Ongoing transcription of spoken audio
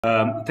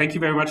Thank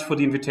you very much for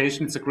the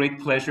invitation. It's a great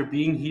pleasure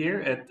being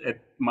here at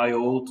my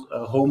old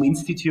home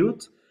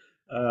institute,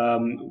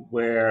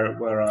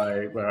 where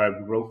I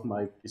wrote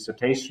my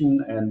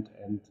dissertation, and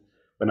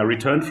when I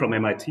returned from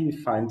MIT,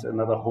 find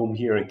another home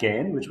here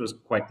again, which was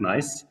quite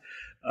nice.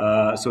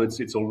 So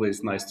it's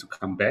always nice to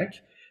come back.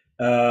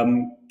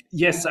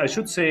 Yes, I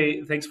should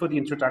say thanks for the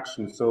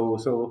introduction.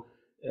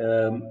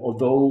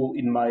 Although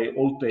in my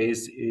old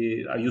days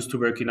I used to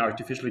work in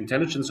artificial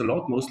intelligence a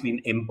lot, mostly in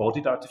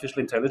embodied artificial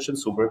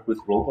intelligence, so work with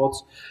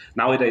robots.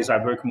 Nowadays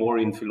I work more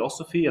in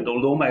philosophy, and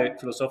although my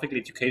philosophical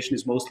education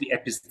is mostly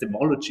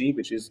epistemology,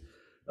 which is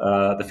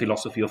the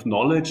philosophy of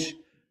knowledge,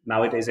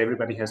 nowadays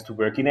everybody has to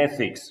work in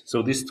ethics.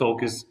 So this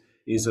talk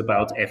is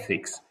about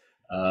ethics.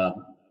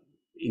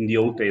 In the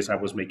old days, I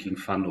was making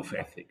fun of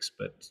ethics,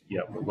 but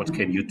yeah, what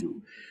can you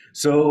do?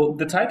 So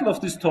the title of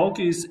this talk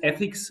is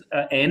Ethics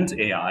and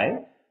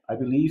AI. I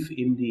believe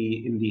in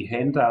the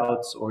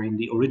handouts or in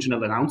the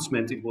original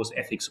announcement, it was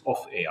Ethics of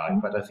AI,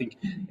 but I think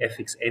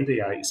Ethics and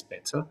AI is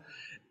better.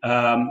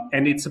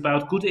 And it's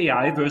about good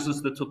AI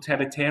versus the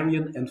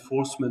totalitarian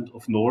enforcement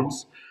of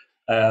norms.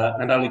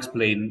 And I'll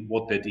explain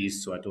what that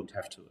is, so I don't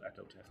have to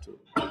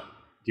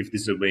give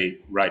this away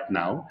right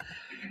now.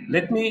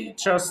 Let me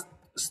just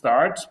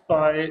start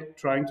by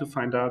trying to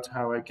find out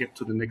how I get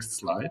to the next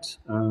slide.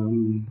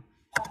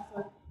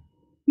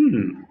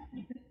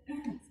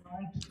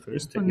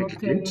 First technical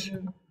glitch.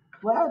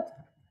 What?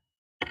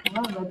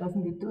 No, why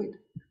doesn't it do it?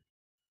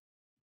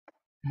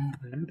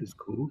 That is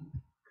cool.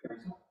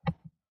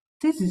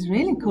 This is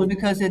really cool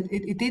because it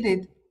did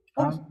it.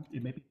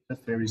 Maybe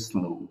that's very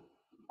slow.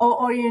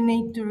 Or you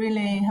need to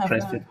really have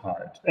press it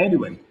hard.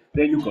 Anyway,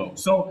 there you go.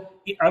 So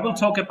I will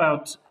talk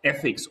about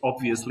ethics,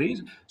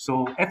 obviously.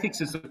 So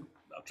ethics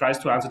tries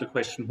to answer the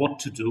question, what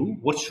to do,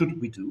 what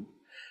should we do?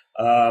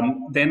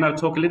 Then I'll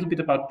talk a little bit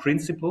about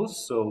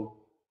principles, so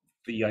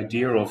the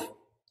idea of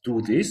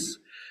do this.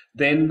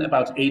 Then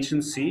about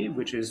agency,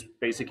 which is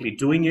basically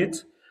doing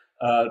it.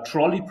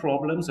 Trolley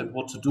problems and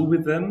what to do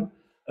with them.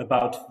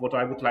 About what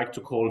I would like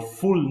to call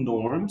full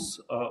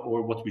norms,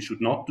 or what we should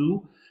not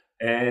do.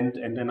 And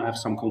then I have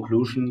some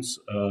conclusions,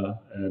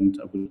 and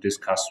I will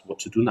discuss what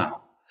to do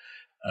now.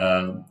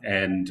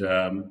 And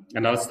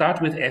I'll start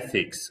with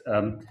ethics.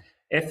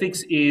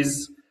 Ethics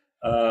is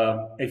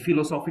a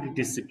philosophical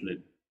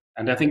discipline,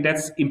 and I think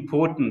that's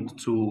important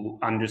to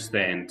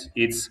understand.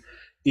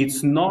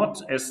 It's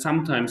not, as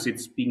sometimes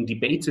it's being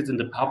debated in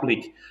the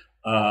public,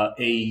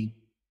 a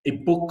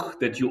book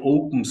that you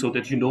open so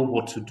that you know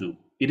what to do.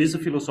 It is a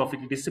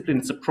philosophical discipline.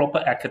 It's a proper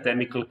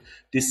academical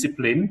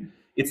discipline.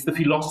 It's the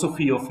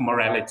philosophy of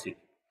morality.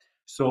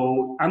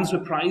 So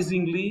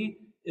unsurprisingly,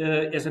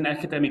 as an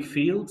academic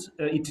field,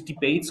 it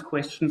debates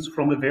questions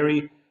from a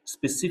very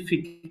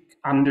specific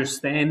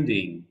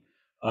understanding,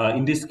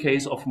 in this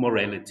case of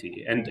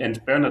morality. And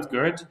Bernard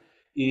Goethe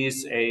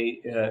is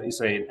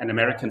an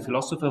American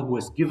philosopher who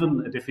has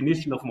given a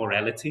definition of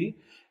morality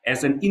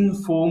as an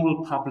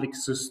informal public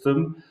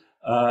system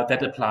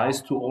that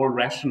applies to all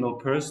rational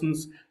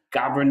persons,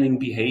 governing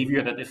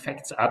behavior that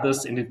affects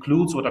others and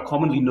includes what are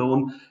commonly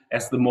known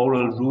as the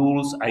moral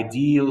rules,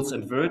 ideals,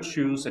 and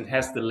virtues, and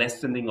has the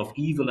lessening of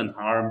evil and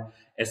harm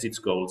as its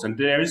goals. And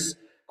there's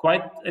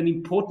quite an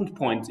important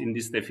point in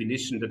this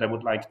definition that I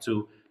would like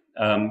to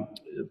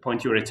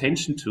point your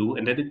attention to,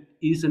 and that it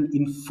is an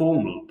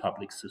informal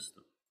public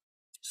system.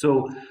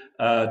 So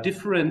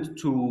different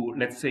to,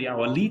 let's say,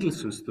 our legal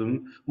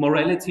system,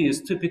 morality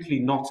is typically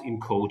not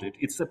encoded.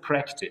 It's a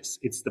practice.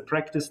 It's the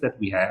practice that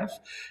we have.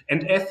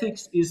 And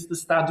ethics is the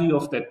study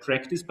of that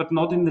practice, but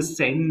not in the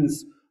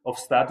sense of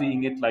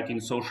studying it like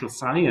in social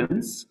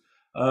science.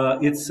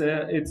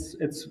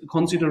 It's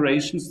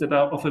considerations that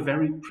are of a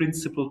very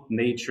principled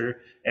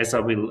nature, as I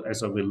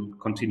will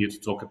continue to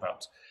talk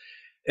about.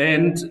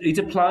 And it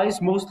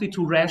applies mostly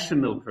to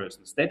rational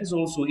persons. That is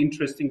also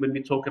interesting when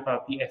we talk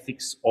about the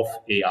ethics of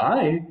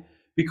AI,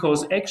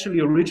 because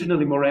actually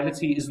originally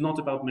morality is not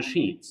about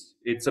machines.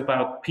 It's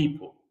about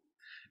people.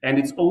 And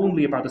it's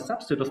only about a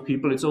subset of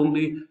people. It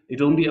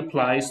only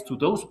applies to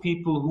those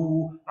people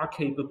who are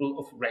capable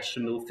of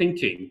rational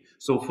thinking.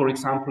 So for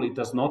example, it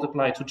does not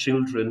apply to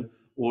children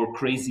or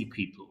crazy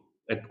people,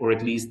 or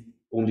at least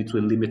only to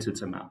a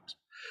limited amount.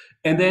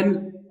 And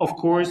then, of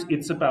course,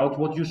 it's about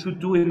what you should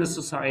do in a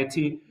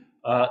society,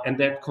 and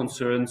that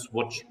concerns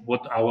what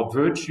our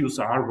virtues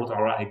are, what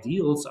our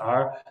ideals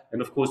are. And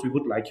of course, we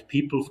would like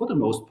people, for the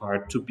most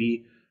part, to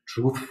be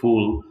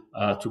truthful,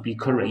 to be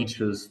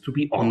courageous, to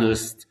be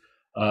honest,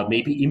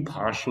 maybe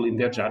impartial in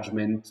their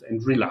judgment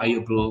and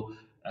reliable.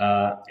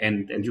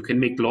 And you can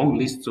make long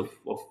lists of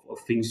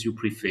things you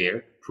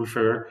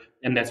prefer,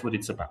 and that's what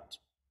it's about.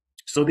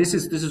 So this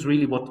is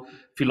really what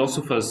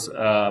philosophers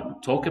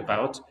talk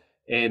about.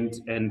 And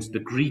the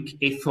Greek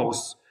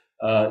ethos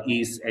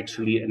is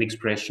actually an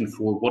expression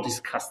for what is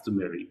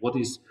customary, what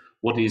is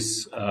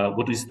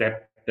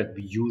that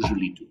we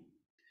usually do.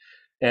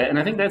 And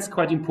I think that's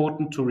quite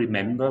important to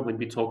remember when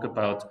we talk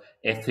about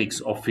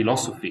ethics of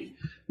philosophy.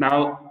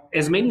 Now,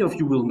 as many of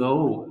you will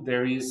know,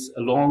 there is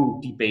a long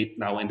debate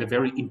now and a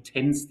very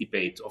intense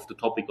debate of the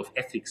topic of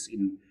ethics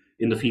in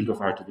the field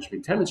of artificial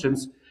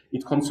intelligence.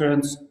 It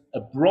concerns a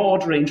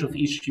broad range of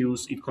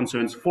issues. It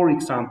concerns, for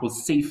example,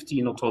 safety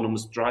in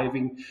autonomous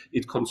driving.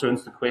 It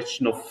concerns the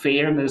question of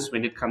fairness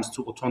when it comes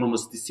to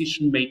autonomous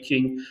decision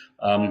making.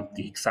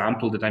 The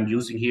example that I'm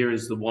using here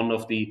is the one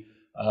of the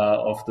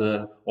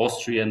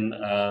Austrian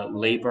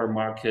labor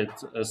market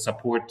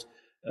support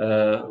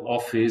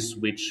office,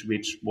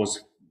 which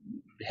was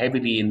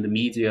heavily in the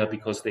media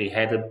because they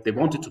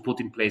wanted to put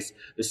in place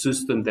a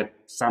system that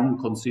some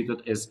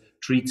considered as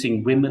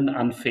treating women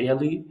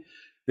unfairly.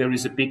 There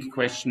is a big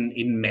question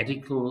in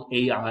medical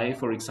AI,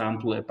 for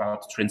example,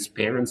 about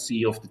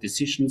transparency of the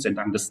decisions and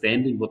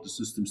understanding what the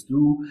systems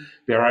do.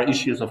 There are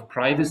issues of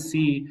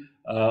privacy,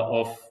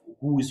 of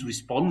who is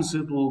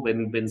responsible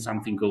when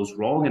something goes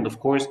wrong. And of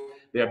course,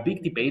 there are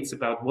big debates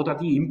about what are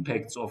the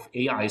impacts of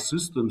AI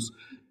systems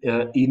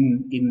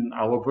in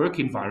our work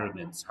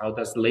environments. How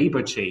does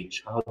labor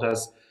change? How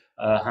does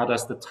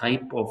the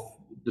type of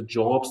the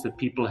jobs that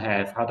people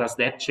have, how does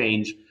that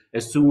change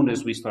as soon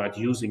as we start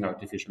using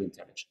artificial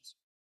intelligence?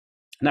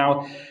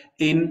 Now,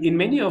 in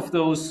many of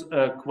those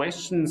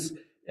questions,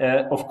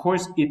 of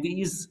course, it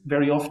is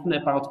very often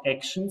about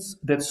actions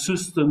that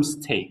systems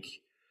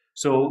take.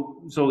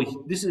 So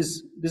this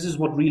is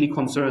what really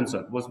concerns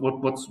us.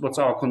 What's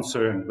our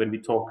concern when we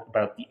talk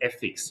about the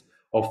ethics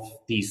of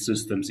these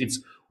systems? It's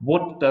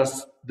what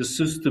does the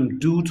system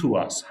do to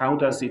us? How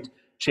does it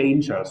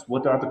change us?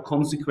 What are the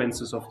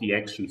consequences of the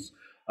actions?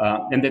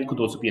 And that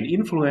could also be an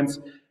influence.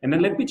 And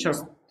then let me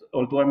just,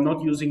 although I'm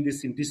not using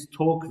this in this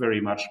talk very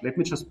much, let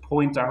me just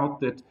point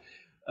out that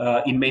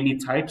in many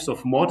types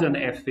of modern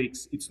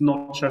ethics, it's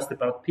not just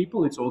about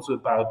people, it's also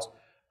about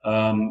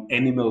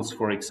animals,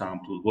 for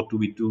example. What do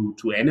we do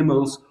to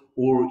animals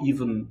or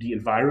even the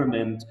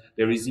environment?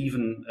 There is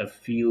even a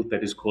field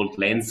that is called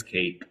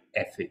landscape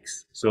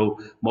ethics. So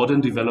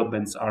modern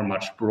developments are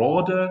much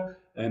broader,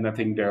 and I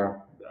think there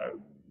are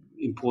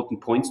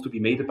important points to be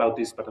made about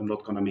this, but I'm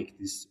not going to make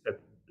this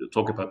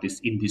talk about this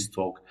in this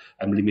talk.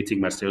 I'm limiting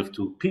myself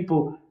to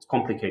people. It's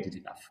complicated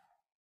enough.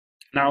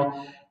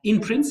 Now, in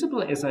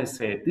principle, as I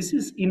said, this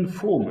is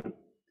informal.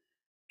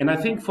 And I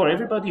think for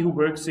everybody who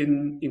works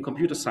in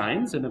computer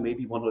science, and there may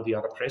be one or the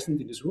other present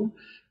in this room,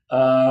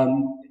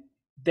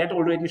 that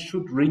already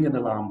should ring an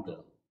alarm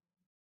bell.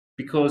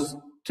 Because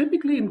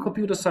typically in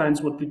computer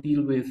science, what we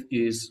deal with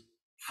is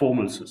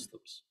formal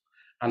systems,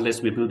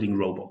 unless we're building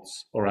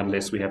robots or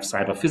unless we have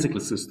cyber physical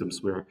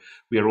systems where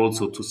we are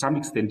also to some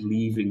extent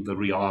leaving the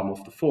realm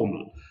of the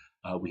formal.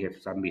 We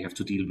have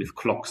to deal with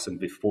clocks and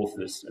with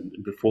forces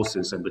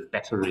and with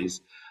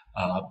batteries.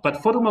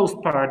 But for the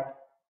most part,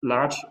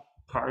 large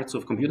parts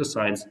of computer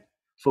science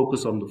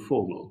focus on the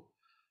formal.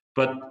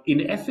 But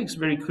in ethics,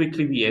 very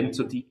quickly, we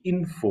enter the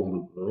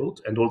informal world.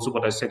 And also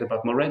what I said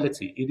about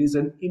morality, it is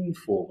an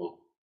informal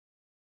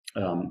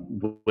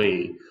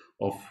way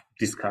of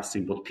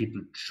discussing what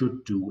people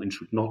should do and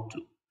should not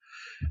do.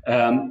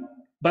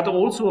 But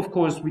also, of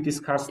course, we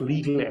discuss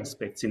legal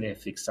aspects in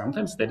ethics.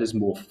 Sometimes that is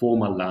more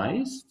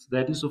formalized.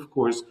 That is, of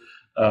course,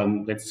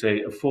 let's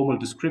say, a formal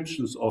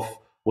descriptions of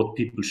what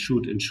people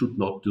should and should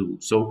not do.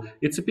 So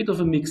it's a bit of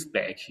a mixed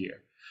bag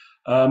here.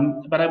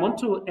 But I want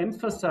to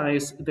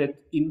emphasize that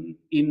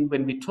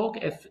when we talk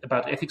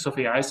about ethics of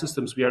AI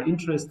systems, we are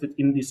interested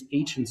in this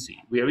agency.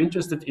 We are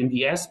interested in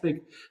the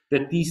aspect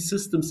that these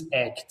systems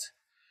act,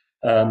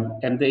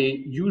 and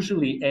they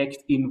usually act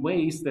in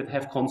ways that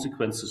have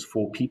consequences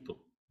for people.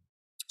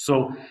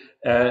 So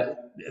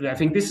I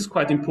think this is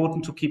quite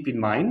important to keep in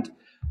mind.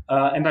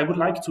 And I would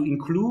like to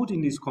include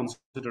in these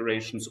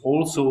considerations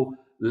also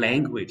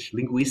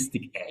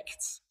linguistic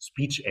acts,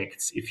 speech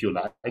acts, if you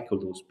like,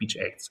 although speech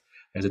acts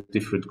has a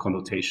different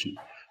connotation.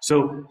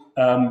 So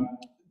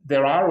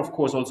there are, of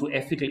course, also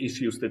ethical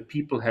issues that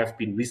people have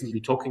been recently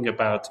talking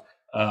about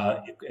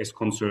as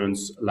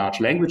concerns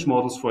large language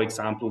models, for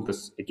example.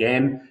 This,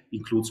 again,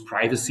 includes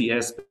privacy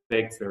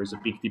aspects. There is a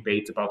big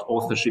debate about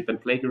authorship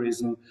and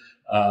plagiarism,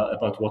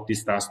 about what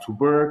this does to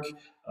work,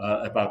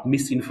 about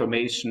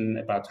misinformation,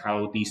 about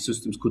how these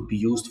systems could be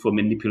used for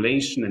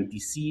manipulation and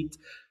deceit.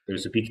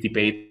 There's a big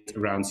debate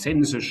around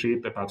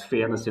censorship, about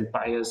fairness and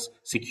bias,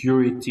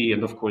 security,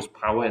 and of course,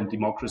 power and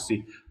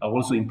democracy are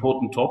also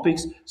important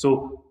topics.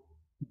 So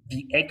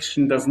the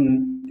action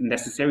doesn't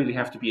necessarily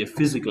have to be a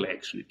physical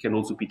action. It can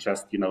also be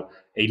just,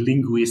 a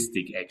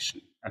linguistic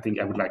action. I think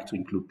I would like to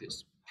include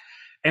this.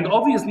 And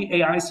obviously,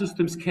 AI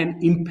systems can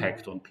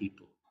impact on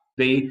people.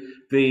 They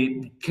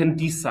can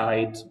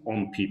decide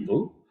on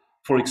people.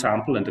 For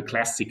example, and the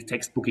classic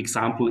textbook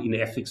example in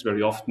ethics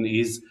very often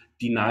is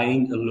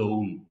denying a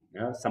loan.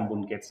 Yeah?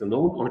 Someone gets a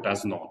loan or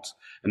does not.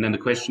 And then the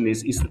question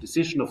is the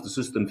decision of the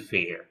system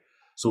fair?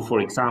 So,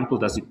 for example,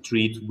 does it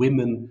treat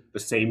women the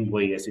same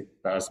way as it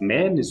does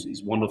men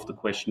is one of the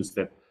questions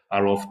that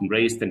are often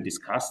raised and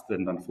discussed,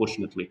 and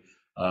unfortunately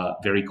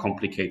very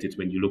complicated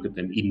when you look at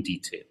them in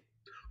detail.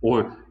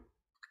 Or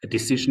a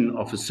decision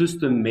of a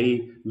system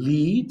may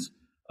lead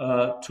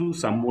to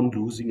someone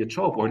losing a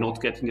job or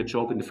not getting a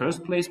job in the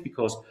first place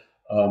because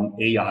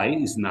AI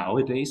is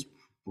nowadays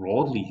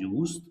broadly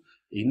used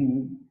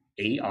in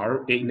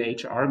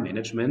HR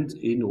management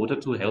in order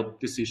to help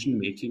decision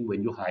making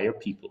when you hire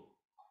people.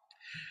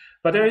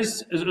 But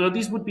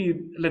this would be,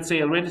 let's say,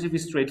 a relatively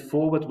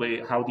straightforward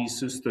way how these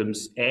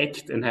systems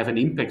act and have an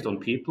impact on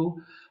people.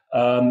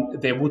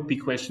 There would be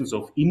questions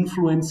of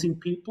influencing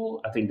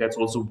people. I think that's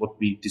also what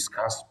we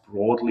discussed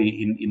broadly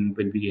in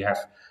when we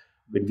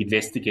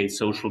investigate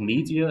social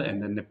media,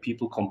 and then the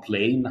people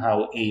complain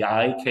how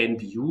AI can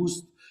be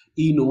used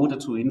in order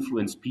to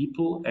influence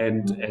people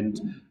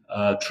and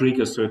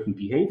trigger certain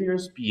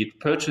behaviors, be it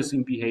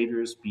purchasing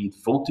behaviors, be it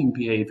voting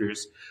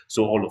behaviors,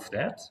 so all of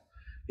that.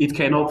 It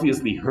can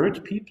obviously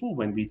hurt people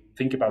when we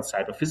think about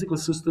cyber-physical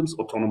systems,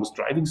 autonomous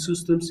driving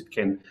systems. It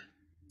can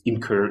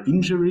incur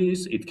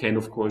injuries. It can,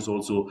 of course,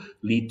 also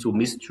lead to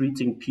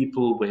mistreating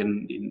people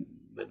when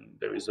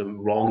there is a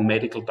wrong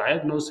medical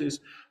diagnosis,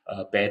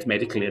 bad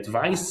medical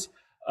advice.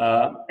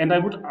 And I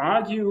would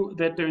argue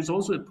that there is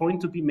also a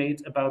point to be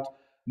made about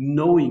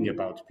knowing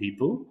about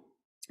people.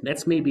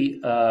 That's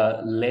maybe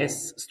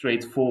less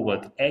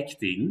straightforward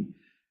acting.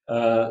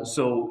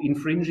 So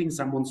infringing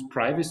someone's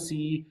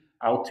privacy,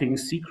 outing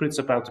secrets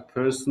about a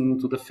person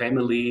to the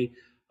family,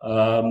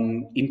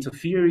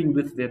 interfering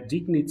with their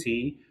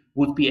dignity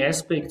would be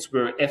aspects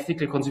where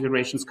ethical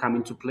considerations come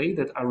into play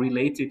that are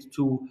related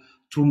to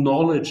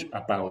knowledge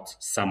about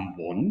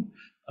someone,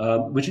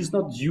 which is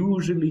not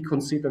usually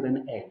considered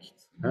an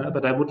act.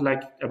 But I would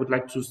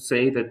like to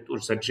say that, or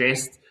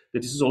suggest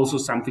that this is also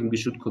something we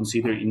should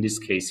consider in this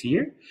case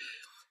here.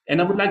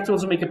 And I would like to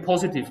also make a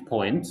positive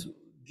point.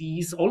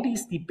 All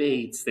these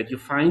debates that you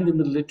find in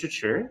the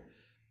literature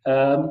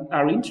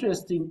are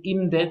interesting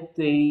in that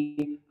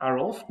they are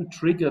often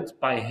triggered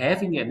by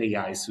having an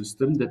AI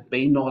system that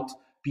may not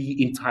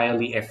be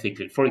entirely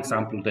ethical. For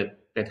example,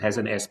 that has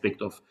an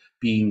aspect of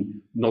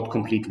being not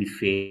completely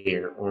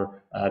fair,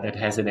 or that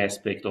has an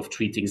aspect of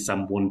treating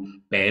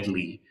someone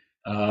badly.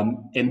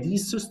 And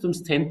these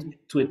systems tend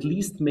to at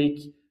least make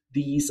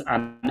these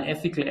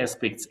unethical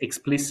aspects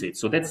explicit.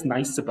 So that's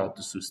nice about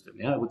the system.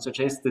 Yeah, I would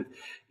suggest that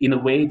in a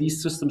way,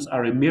 these systems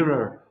are a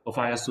mirror of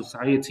our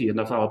society and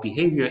of our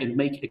behavior, and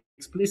make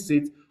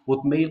explicit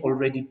what may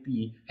already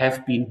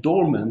have been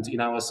dormant in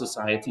our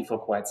society for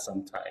quite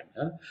some time.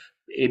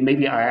 Yeah?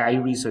 Maybe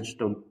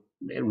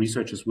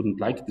researchers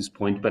wouldn't like this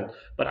point, but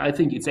I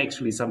think it's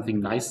actually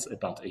something nice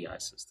about AI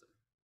systems.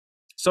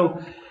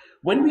 So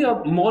when we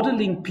are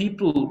modeling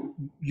people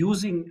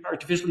using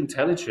artificial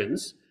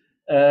intelligence,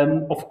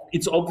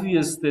 it's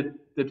obvious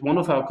that one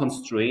of our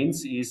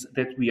constraints is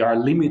that we are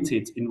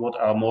limited in what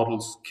our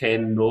models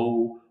can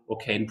know or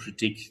can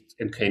predict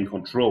and can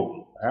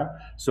control.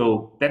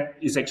 So that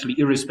is actually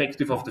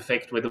irrespective of the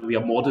fact whether we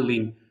are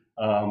modeling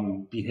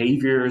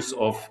behaviors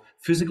of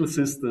physical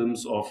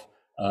systems, of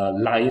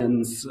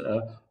lions,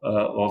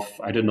 of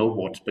I don't know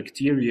what,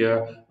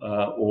 bacteria,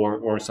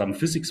 or some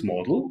physics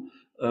model.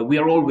 We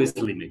are always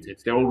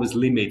limited. There are always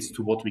limits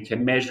to what we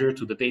can measure,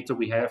 to the data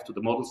we have, to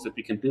the models that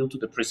we can build, to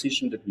the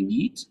precision that we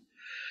need.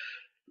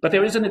 But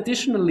there is an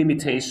additional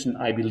limitation,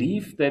 I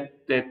believe, that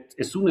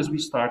as soon as we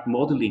start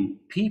modeling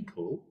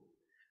people,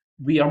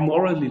 we are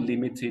morally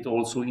limited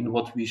also in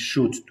what we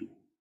should do.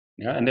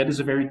 Yeah, and that is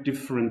a very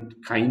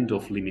different kind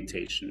of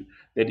limitation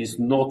that is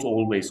not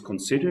always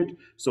considered.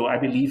 So I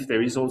believe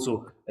there is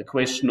also a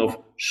question of,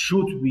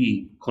 should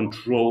we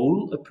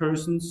control a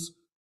person's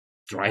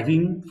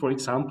driving, for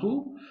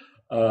example?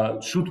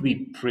 Should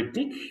we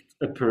predict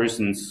a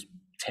person's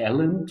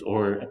talent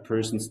or a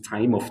person's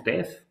time of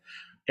death?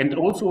 And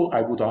also,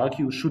 I would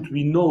argue, should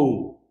we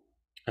know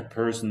a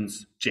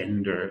person's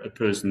gender, a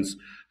person's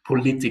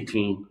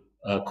political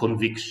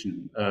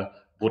conviction,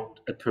 what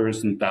a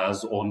person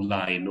does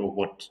online, or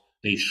what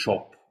they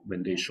shop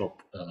when they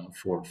shop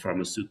for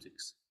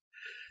pharmaceutics?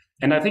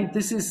 And I think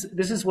this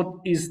is what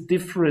is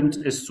different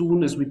as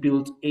soon as we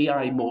build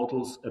AI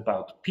models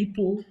about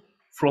people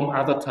from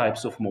other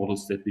types of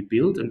models that we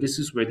build. And this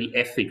is where the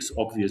ethics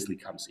obviously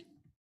comes in.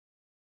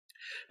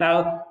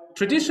 Now,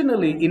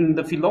 traditionally in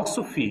the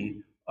philosophy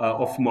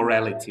of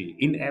morality,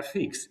 in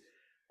ethics,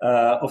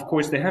 of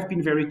course, there have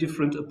been very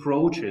different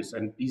approaches,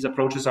 and these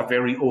approaches are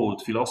very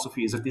old.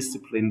 Philosophy is a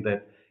discipline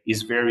that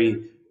is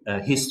very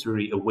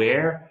history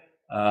aware.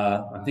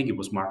 I think it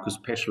was Marcus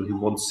Peschel who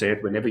once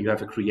said, whenever you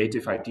have a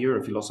creative idea,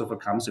 a philosopher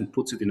comes and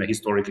puts it in a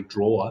historical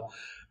drawer.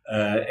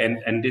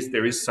 And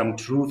there is some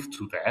truth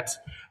to that.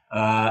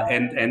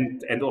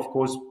 And of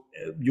course,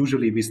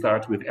 usually we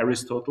start with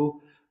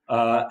Aristotle,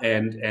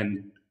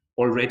 and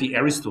already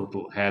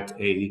Aristotle had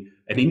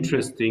an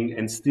interesting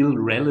and still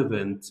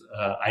relevant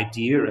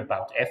idea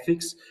about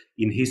ethics,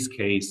 in his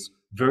case,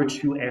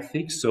 virtue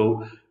ethics.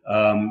 So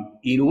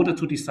in order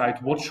to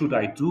decide what should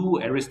I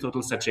do,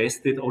 Aristotle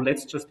suggested,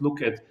 let's just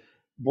look at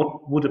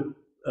what would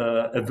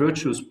a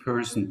virtuous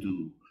person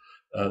do.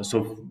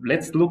 So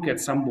let's look at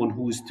someone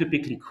who is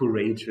typically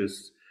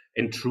courageous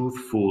and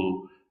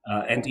truthful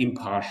and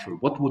impartial.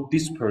 What would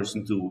this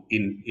person do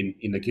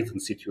in a given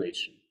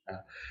situation?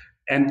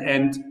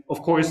 And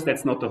of course,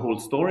 that's not the whole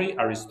story.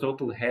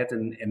 Aristotle had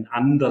an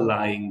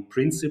underlying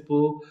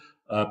principle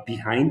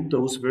behind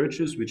those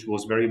virtues, which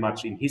was very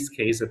much in his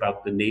case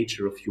about the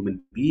nature of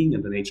human being,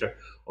 and the nature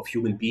of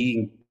human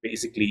being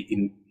basically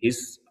in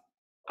his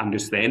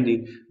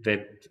understanding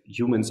that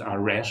humans are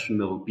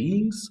rational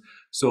beings.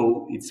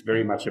 So it's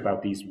very much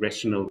about this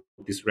rational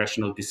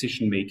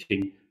decision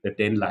making that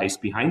then lies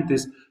behind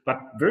this. But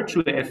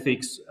virtue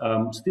ethics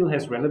still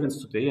has relevance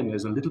today, and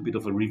there's a little bit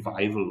of a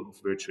revival of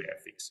virtue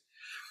ethics.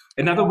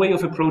 Another way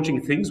of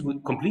approaching things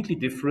completely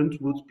different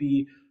would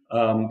be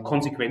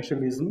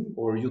consequentialism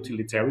or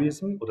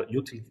utilitarianism, or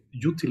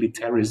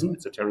utilitarianism.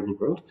 It's a terrible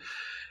word.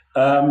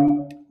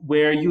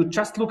 Where you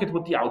just look at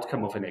what the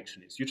outcome of an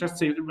action is. You just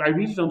say, I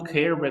really don't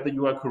care whether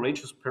you are a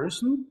courageous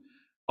person.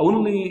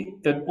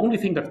 The only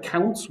thing that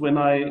counts when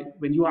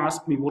you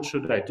ask me what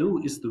should I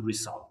do is the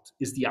result,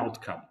 is the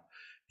outcome.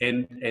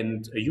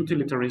 And a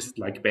utilitarist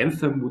like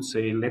Bentham would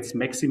say, let's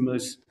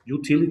maximize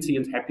utility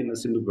and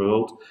happiness in the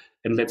world,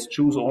 and let's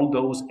choose all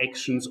those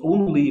actions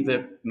only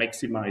that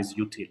maximize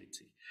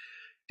utility.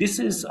 This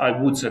is, I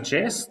would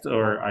suggest,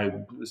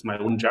 it's my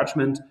own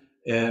judgment,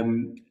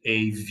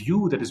 a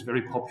view that is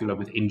very popular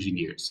with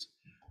engineers.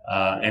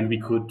 And we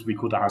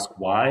could ask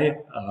why,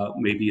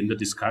 maybe in the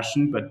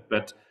discussion,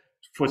 but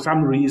for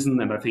some reason,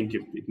 and I think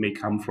it may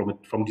come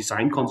from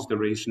design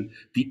consideration,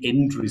 the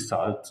end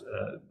result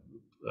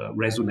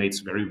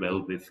resonates very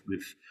well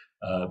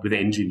with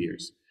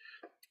engineers.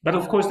 But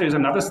of course, there's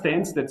another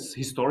stance that's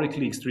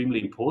historically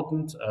extremely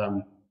important.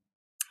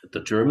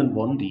 The German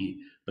one, the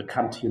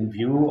Kantian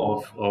view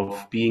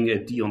of being a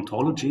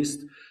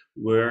deontologist,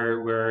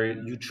 where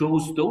you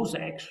chose those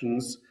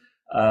actions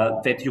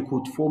that you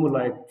could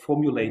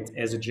formulate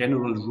as a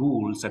general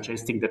rule,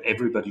 suggesting that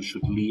everybody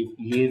should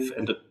live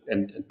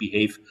and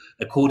behave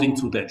according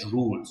to that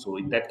rule. So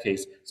in that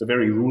case, it's a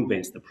very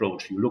rule-based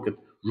approach. You look at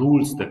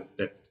rules that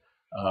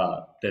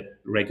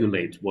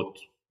regulate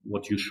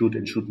what you should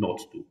and should not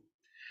do.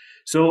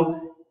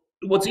 So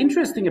what's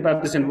interesting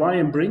about this, and why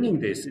I'm bringing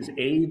this, is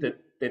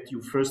that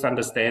you first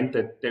understand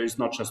that there is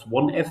not just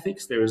one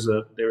ethics. There is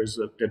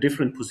a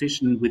different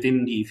position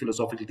within the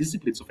philosophical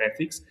disciplines of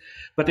ethics,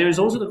 but there is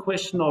also the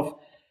question of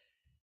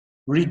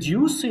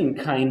reducing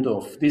kind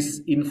of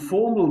this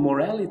informal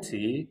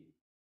morality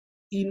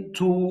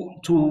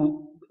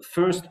to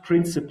first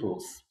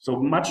principles. So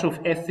much of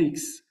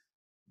ethics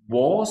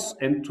was,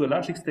 and to a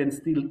large extent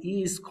still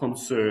is,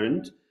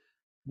 concerned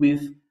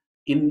with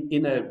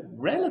in a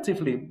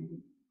relatively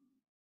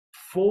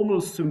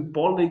formal,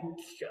 symbolic,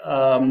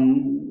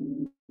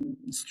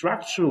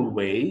 structural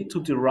way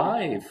to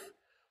derive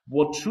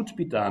what should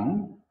be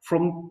done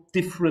from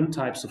different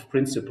types of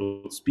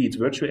principles, be it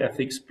virtue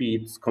ethics, be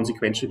it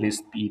consequentialist,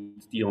 be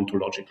it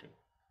deontological.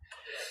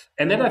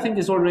 And that, I think,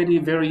 is already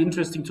very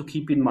interesting to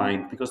keep in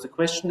mind, because the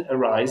question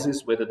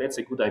arises whether that's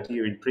a good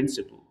idea in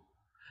principle.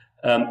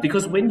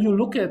 Because when you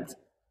look at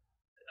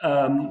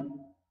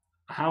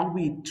how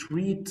we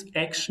treat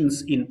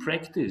actions in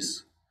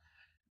practice,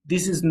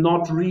 this is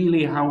not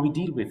really how we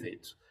deal with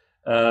it.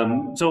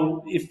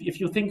 So if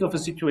you think of a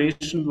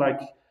situation like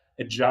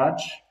a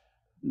judge,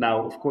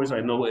 now, of course,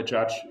 I know a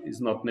judge is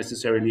not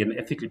necessarily an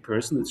ethical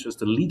person, it's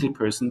just a legal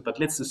person, but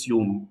let's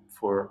assume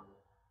for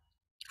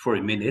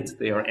a minute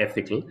they are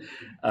ethical.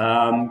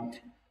 And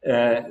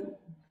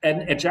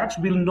a judge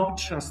will not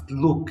just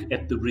look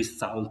at the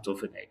result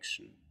of an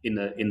action in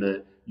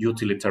a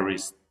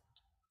utilitarist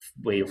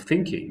way of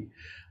thinking.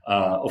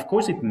 Of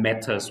course, it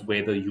matters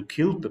whether you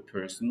killed the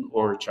person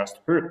or just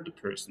hurt the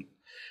person.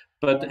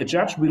 But a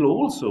judge will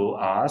also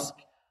ask,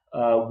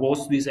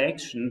 was this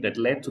action that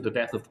led to the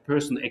death of the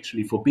person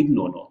actually forbidden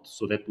or not?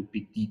 So that would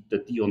be the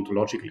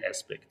deontological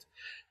aspect.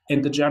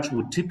 And the judge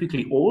would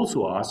typically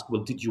also ask,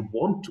 well, did you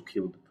want to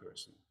kill the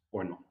person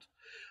or not?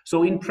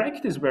 So in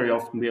practice, very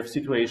often we have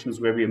situations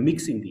where we are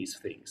mixing these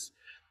things.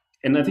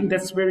 And I think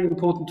that's very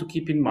important to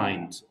keep in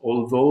mind.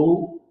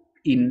 Although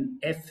in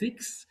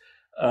ethics,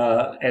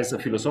 as a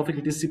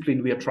philosophical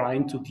discipline, we are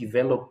trying to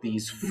develop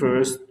these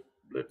first,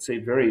 let's say,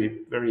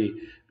 very, very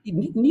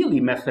nearly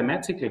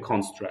mathematical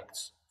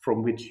constructs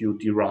from which you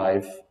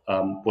derive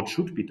what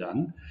should be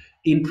done.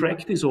 In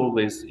practice,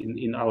 always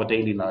in our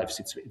daily lives,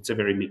 it's a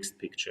very mixed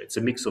picture. It's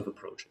a mix of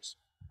approaches.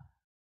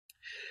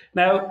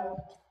 Now,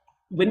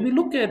 when we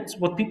look at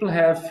what people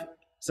have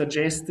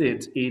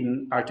suggested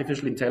in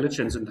artificial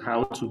intelligence and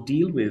how to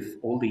deal with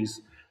all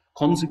these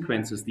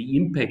consequences, the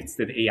impacts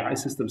that AI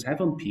systems have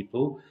on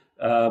people,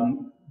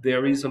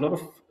 there is a lot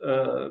of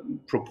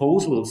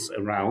proposals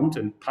around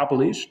and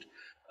published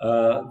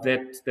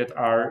that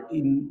are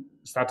in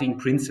studying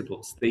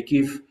principles. They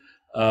give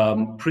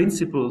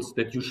principles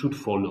that you should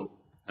follow.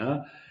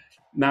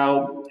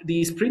 Now,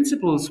 these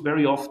principles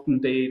very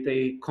often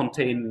they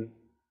contain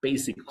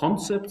basic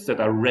concepts that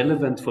are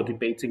relevant for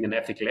debating an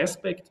ethical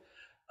aspect,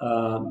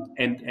 and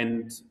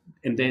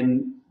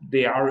then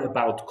they are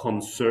about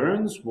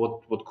concerns,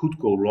 what could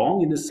go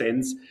wrong in a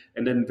sense,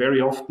 and then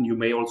very often you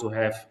may also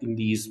have in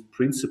these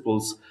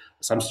principles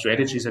some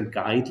strategies and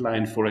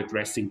guidelines for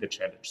addressing the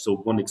challenge. So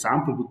one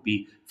example would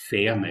be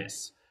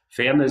fairness.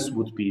 Fairness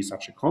would be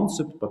such a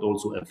concept, but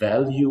also a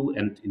value,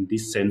 and in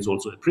this sense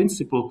also a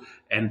principle.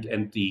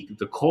 And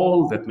the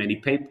call that many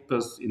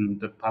papers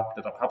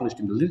that are published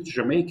in the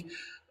literature make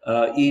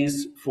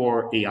is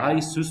for AI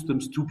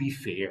systems to be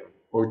fair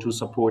or to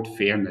support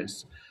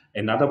fairness.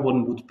 Another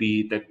one would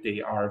be that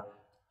they are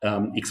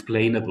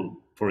explainable,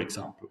 for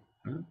example.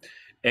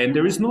 And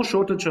there is no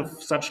shortage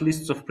of such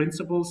lists of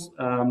principles.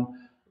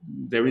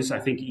 There is, I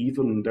think,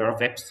 there are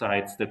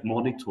websites that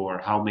monitor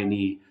how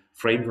many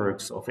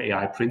frameworks of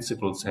AI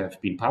principles have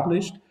been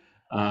published.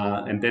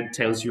 And that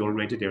tells you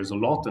already there's a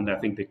lot. And I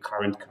think the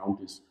current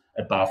count is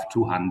above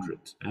 200.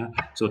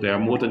 So there are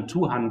more than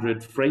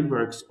 200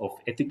 frameworks of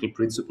ethical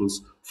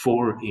principles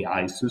for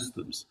AI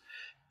systems.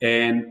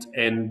 And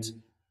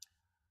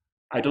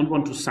I don't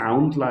want to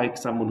sound like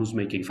someone who's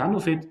making fun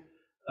of it.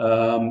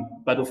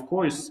 But of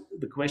course,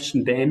 the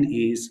question then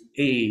is,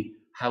 A,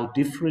 how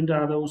different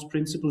are those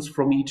principles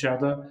from each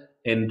other?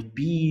 And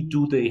B,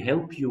 do they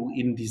help you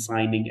in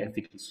designing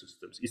ethical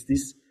systems? Is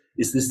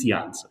this the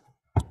answer?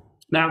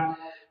 Now,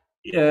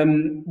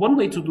 one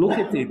way to look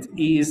at it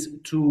is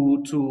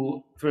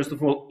to first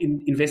of all,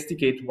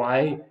 investigate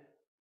why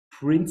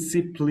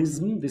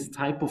principlism, this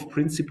type of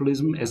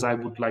principlism, as I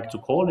would like to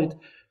call it,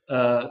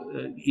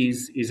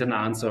 is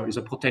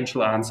a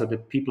potential answer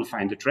that people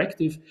find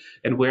attractive.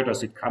 And where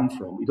does it come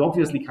from? It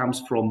obviously comes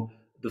from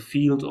the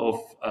field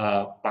of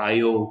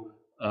bio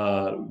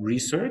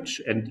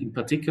research, and in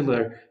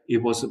particular,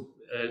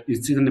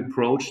 it's an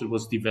approach that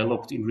was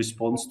developed in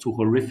response to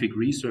horrific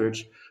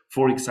research.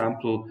 For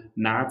example,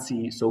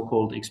 Nazi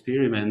so-called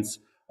experiments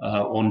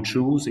on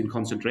Jews in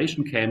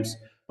concentration camps,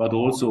 but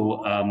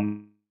also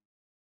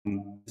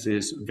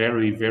this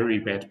very, very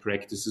bad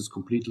practices,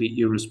 completely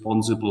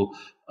irresponsible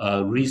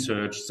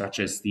research, such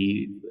as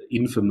the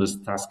infamous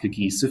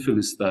Tuskegee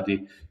syphilis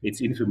study.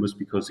 It's infamous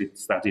because it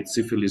studied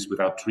syphilis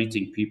without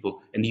treating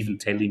people and even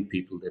telling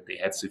people that they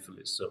had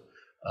syphilis. So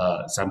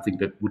something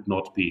that would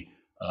not be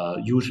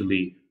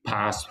usually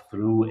passed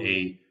through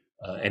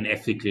an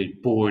ethical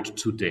board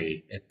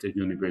today at the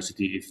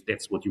university, if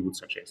that's what you would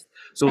suggest.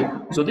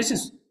 So this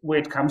is where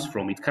it comes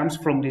from. It comes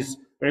from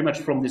very much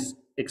from this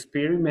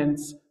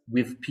experiments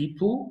with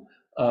people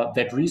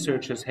that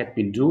researchers have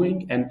been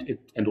doing,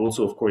 and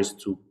also, of course,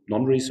 to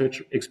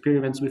non-research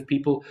experiments with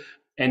people.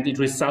 And it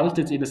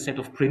resulted in a set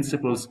of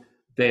principles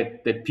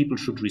that people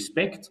should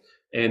respect.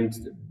 And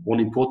one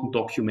important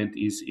document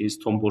is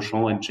Tom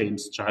Beauchamp and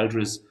James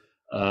Childress'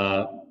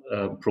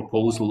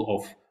 proposal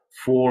of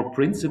 4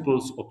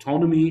 principles: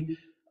 autonomy,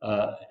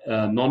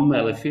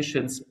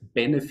 non-maleficence,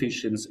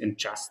 beneficence, and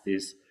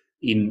justice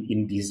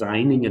in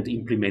designing and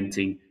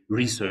implementing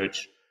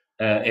research.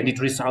 And it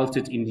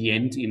resulted in the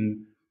end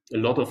in a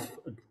lot of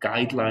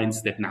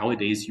guidelines that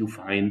nowadays you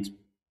find,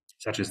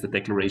 such as the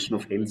Declaration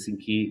of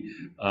Helsinki,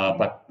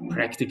 but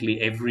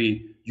practically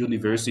every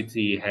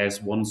university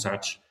has one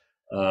such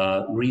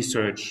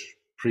research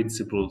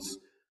principles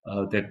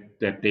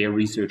that their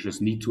researchers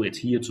need to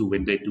adhere to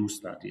when they do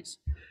studies.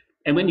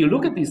 And when you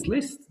look at these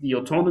lists, the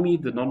autonomy,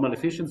 the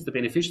non-maleficence, the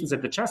beneficence,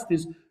 and the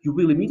justice, you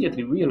will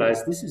immediately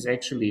realize this is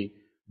actually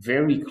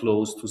very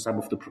close to some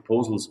of the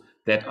proposals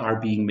that are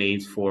being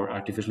made for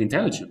artificial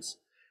intelligence.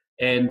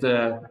 And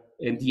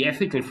the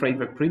ethical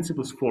framework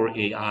principles for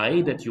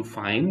AI that you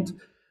find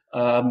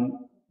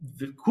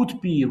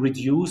could be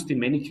reduced in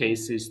many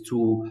cases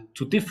to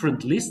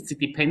different lists. It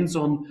depends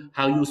on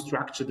how you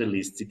structure the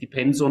lists. It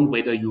depends on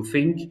whether you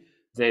think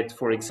that,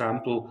 for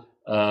example,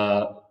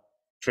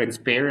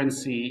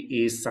 transparency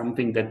is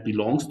something that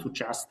belongs to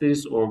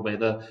justice, or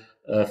whether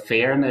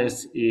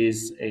fairness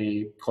is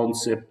a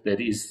concept that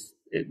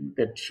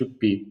should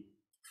be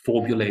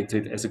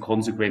formulated as a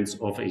consequence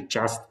of a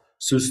just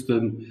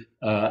system,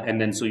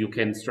 and then so you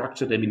can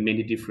structure them in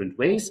many different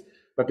ways.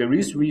 But there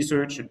is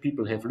research, and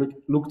people have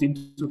looked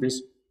into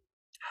this,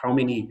 how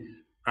many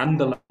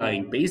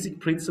underlying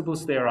basic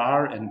principles there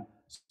are. And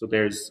so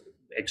there's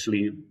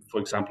actually, for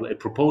example, a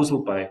proposal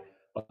by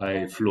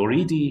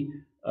Floridi,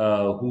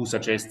 who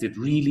suggested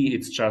really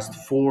it's just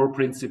 4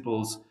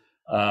 principles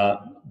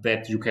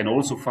that you can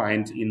also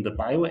find in the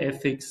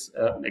bioethics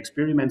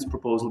experiments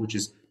proposal, which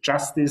is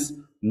justice,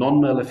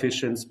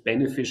 non-maleficence,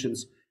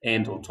 beneficence,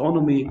 and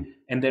autonomy.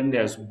 And then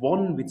there's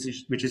one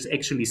which is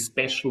actually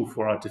special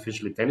for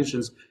artificial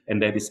intelligence,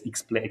 and that is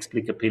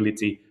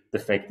explicability, the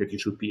fact that you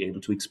should be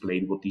able to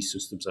explain what these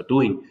systems are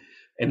doing.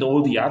 And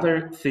all the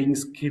other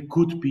things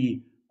could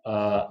be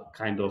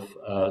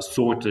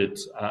sorted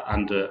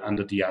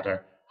under the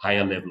other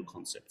higher level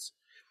concepts.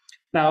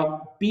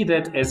 Now, be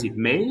that as it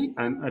may,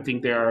 and I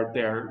think there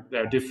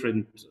are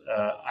different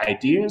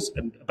ideas,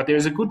 but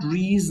there's a good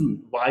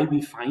reason why we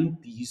find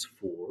these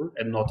 4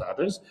 and not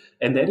others,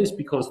 and that is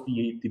because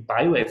the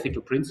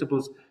bioethical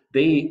principles,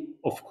 they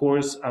of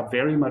course are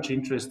very much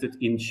interested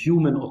in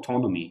human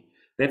autonomy.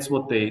 That's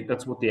what they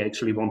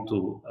actually want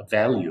to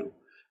value.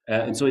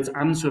 And so it's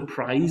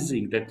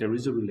unsurprising that there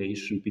is a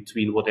relation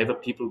between whatever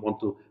people want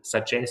to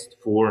suggest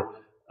for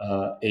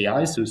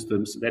AI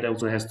systems. That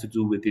also has to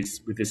do with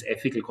this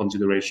ethical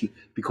consideration,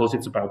 because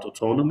it's about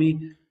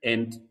autonomy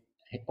and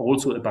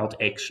also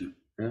about action.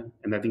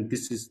 And I think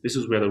this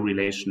is where the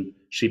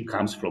relationship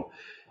comes from.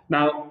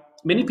 Now,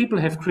 many people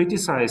have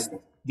criticized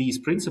these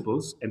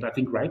principles, and I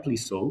think rightly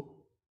so,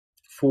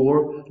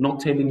 for not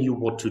telling you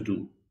what to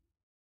do.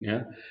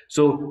 Yeah.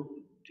 So,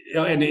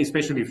 and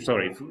especially,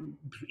 sorry,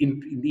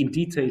 in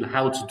detail,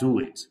 how to do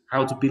it,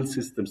 how to build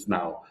systems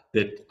now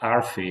that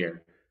are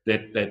fair,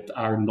 that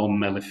are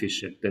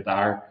non-maleficent, that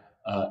are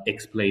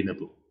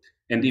explainable.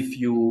 And if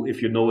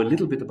you know a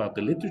little bit about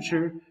the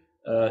literature,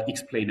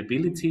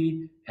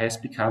 explainability has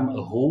become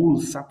a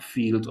whole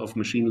subfield of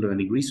machine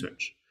learning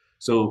research.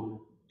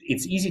 So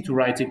it's easy to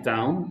write it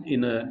down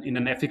in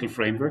an ethical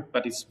framework,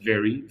 but it's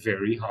very,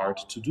 very hard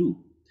to do.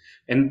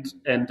 And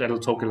I'll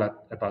talk a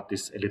lot about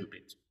this a little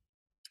bit.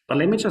 But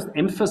let me just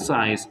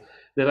emphasize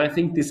that I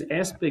think this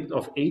aspect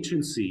of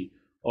agency,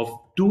 of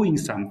doing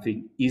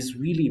something, is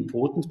really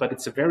important, but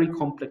it's a very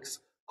complex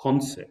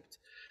concept.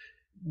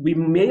 We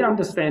may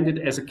understand it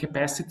as a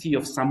capacity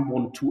of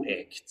someone to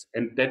act,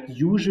 and that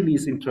usually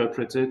is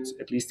interpreted,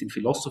 at least in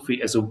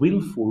philosophy, as a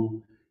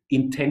willful,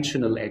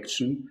 intentional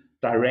action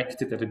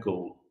directed at a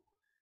goal.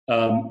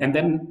 And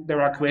then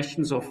there are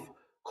questions of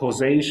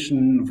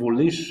causation,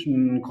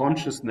 volition,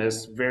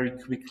 consciousness very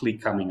quickly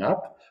coming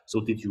up.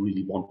 So did you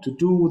really want to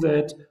do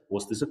that?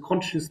 Was this a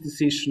conscious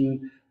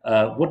decision?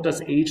 What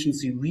does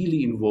agency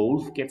really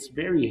involve? Gets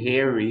very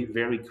hairy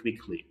very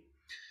quickly.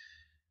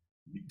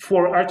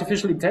 For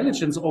artificial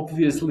intelligence,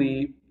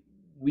 obviously,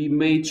 we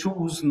may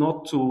choose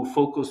not to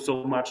focus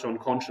so much on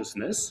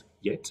consciousness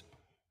yet.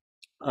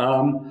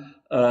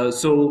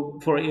 So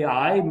for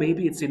AI,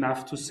 maybe it's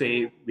enough to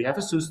say we have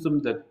a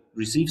system that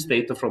receives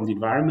data from the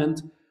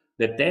environment,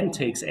 that then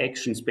takes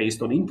actions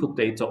based on input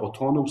data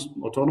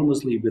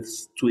autonomously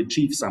to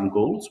achieve some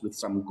goals, with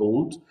some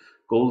goal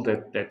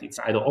that it's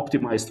either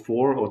optimized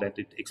for or that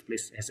it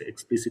has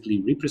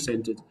explicitly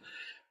represented,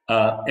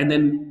 and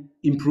then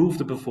improve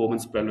the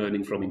performance by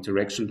learning from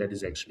interaction. That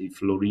is actually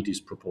Floridi's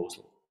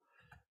proposal.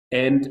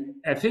 And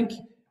I think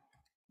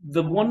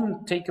the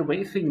one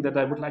takeaway thing that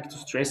I would like to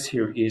stress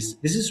here is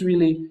this is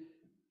really,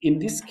 in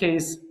this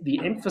case, the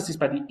emphasis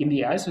in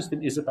the AI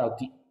system is about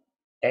the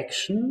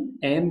action,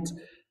 and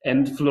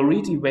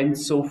Floridi went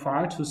so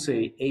far to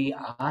say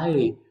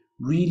AI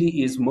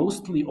really is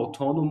mostly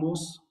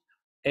autonomous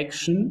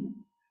action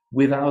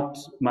without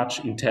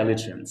much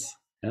intelligence.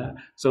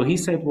 So he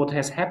said what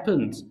has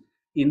happened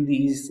in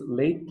these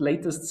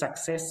latest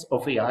success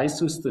of AI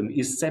system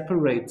is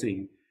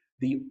separating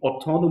the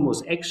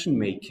autonomous action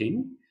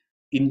making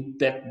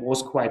that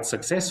was quite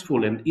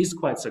successful and is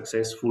quite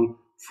successful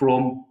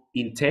from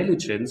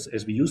intelligence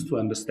as we used to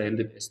understand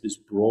it as this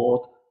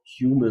broad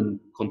human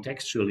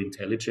contextual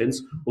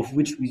intelligence, of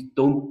which we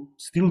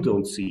still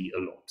don't see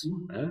a lot.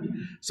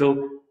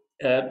 So,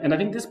 and I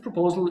think this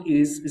proposal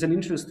is an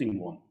interesting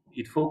one.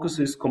 It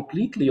focuses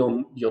completely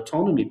on the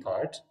autonomy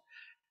part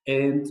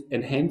and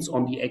hence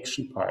on the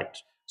action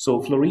part. So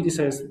Floridi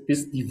says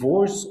this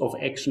divorce of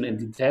action and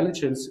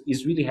intelligence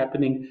is really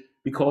happening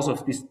because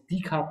of this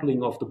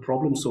decoupling of the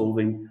problem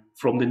solving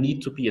from the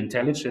need to be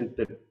intelligent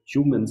that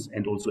humans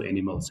and also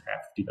animals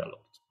have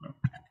developed.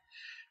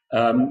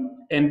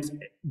 And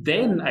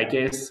then I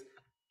guess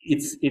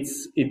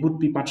it would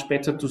be much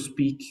better to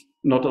speak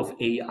not of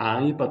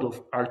AI but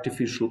of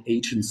artificial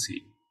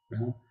agency,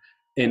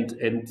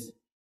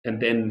 and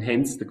then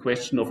hence the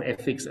question of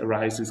ethics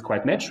arises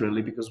quite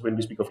naturally, because when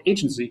we speak of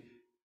agency,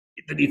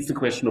 it's the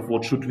question of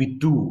what should we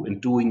do,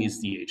 and doing is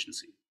the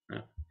agency.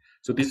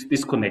 So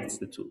this connects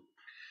the two.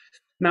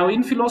 Now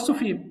in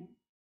philosophy,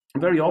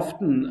 very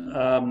often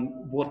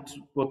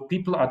what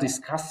people are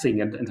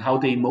discussing and how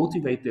they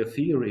motivate their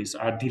theories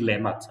are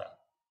dilemmata.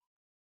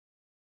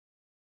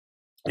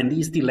 And for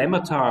these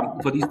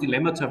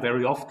dilemmata,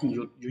 very often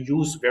you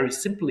use very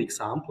simple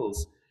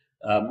examples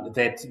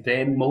that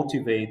then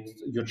motivate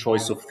your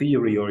choice of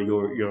theory or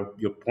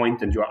your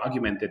point and your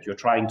argument that you're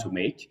trying to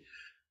make.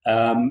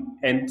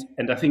 And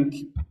I think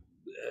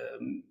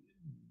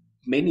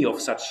many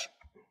of such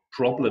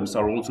problems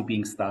are also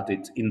being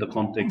studied in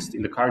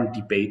the current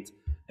debate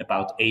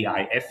about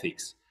AI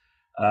ethics.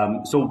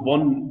 So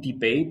one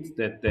debate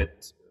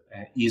that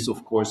is,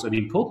 of course, an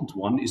important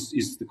one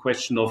is the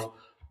question of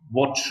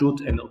what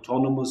should an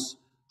autonomous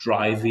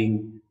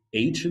driving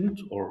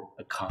agent or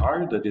a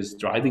car that is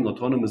driving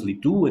autonomously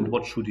do, and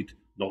what should it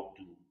not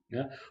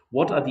do?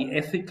 What are the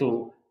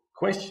ethical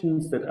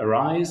questions that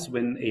arise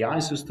when AI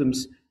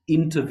systems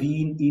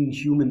intervene in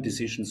human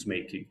decisions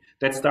making?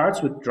 That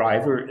starts with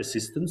driver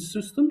assistance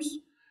systems.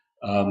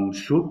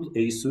 Should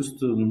a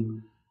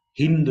system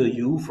hinder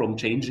you from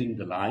changing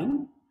the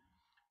line?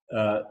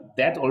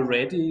 That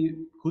already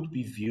could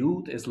be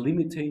viewed as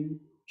limiting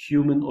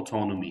human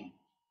autonomy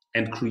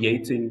and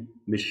creating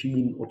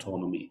machine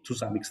autonomy to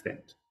some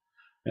extent.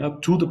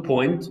 To the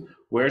point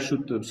where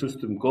should the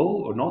system go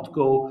or not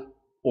go,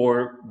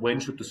 or when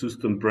should the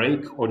system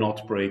brake or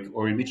not brake,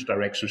 or in which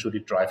direction should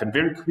it drive? And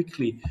very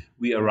quickly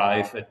we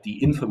arrive at the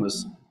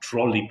infamous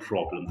trolley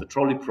problem. The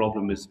trolley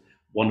problem is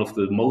one of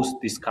the most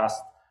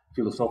discussed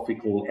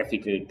philosophical,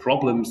 ethical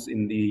problems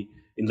in the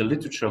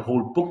literature.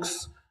 Whole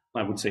books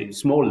I would say,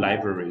 small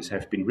libraries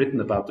have been written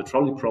about the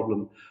trolley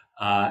problem.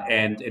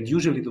 And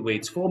usually the way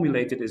it's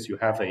formulated is you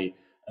have a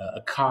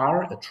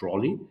car, a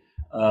trolley,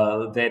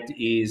 that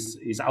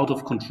is out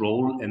of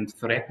control and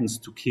threatens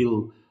to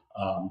kill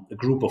a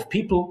group of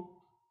people.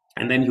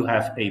 And then you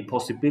have a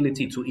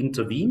possibility to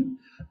intervene,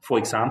 for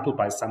example,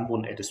 by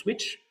someone at a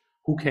switch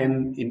who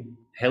can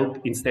help,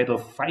 instead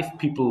of 5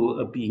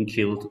 people being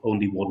killed,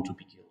 only 1 to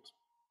be killed.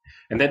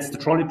 And that's the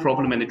trolley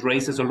problem, and it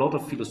raises a lot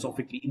of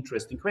philosophically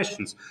interesting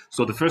questions.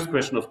 So the first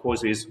question, of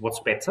course, is what's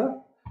better?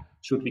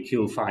 Should we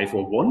kill 5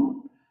 or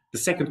 1? The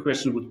second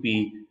question would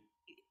be,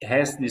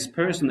 has this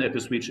person at the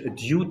switch a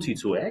duty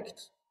to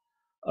act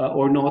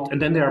or not?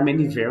 And then there are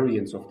many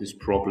variants of this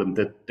problem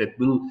that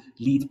will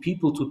lead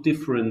people to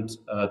different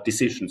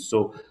decisions.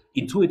 So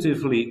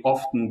intuitively,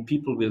 often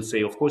people will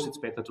say, of course, it's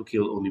better to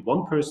kill only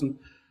 1 person.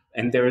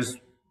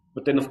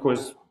 But then, of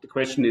course, the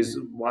question is,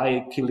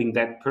 why killing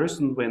that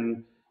person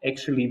when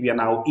actually we are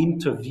now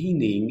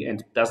intervening,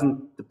 and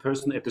doesn't the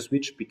person at the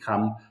switch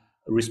become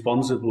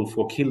responsible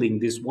for killing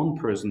this 1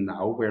 person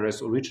now,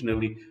 whereas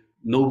originally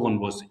no one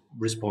was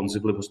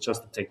responsible, it was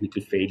just a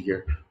technical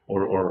failure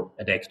or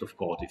an act of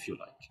God, if you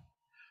like.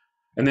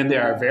 And then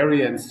there are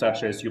variants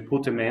such as you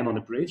put a man on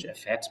a bridge, a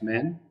fat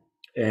man,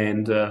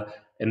 and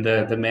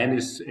the man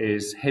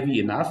is heavy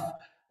enough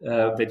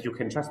that you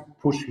can just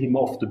push him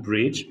off the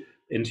bridge,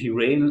 and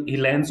he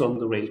lands on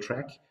the rail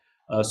track.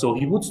 So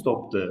he would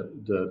stop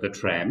the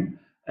tram.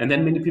 And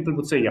then many people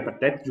would say, yeah, but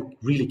that you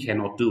really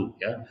cannot do.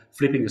 Yeah,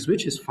 flipping a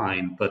switch is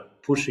fine,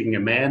 but pushing a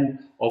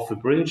man off a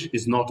bridge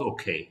is not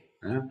okay.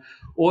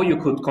 Or you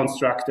could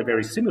construct a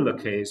very similar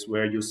case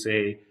where you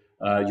say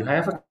you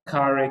have a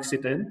car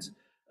accident,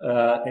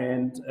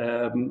 and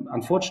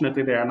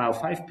unfortunately there are now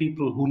 5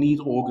 people who need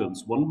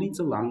organs. One needs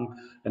a lung,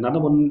 another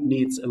one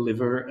needs a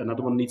liver,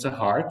 another one needs a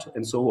heart,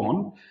 and so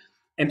on.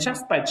 And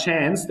just by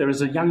chance, there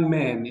is a young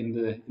man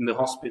in the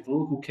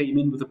hospital who came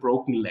in with a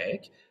broken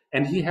leg,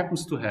 and he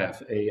happens to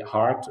have a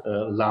heart,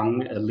 a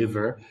lung, a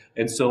liver,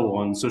 and so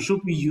on. So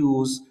should we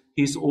use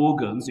his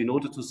organs in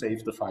order to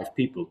save the 5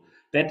 people?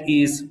 That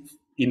is,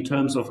 in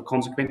terms of a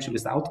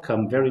consequentialist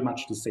outcome, very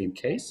much the same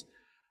case.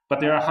 But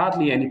there are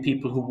hardly any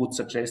people who would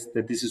suggest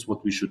that this is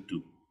what we should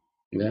do.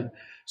 Yeah.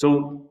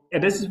 So,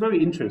 and this is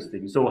very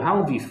interesting. So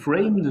how we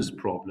frame this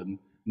problem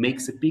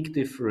makes a big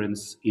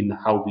difference in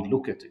how we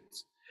look at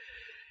it.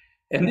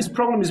 And this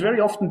problem is very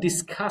often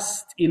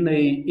discussed in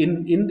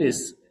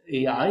this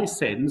AI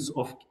sense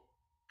of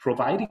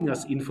providing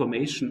us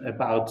information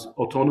about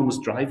autonomous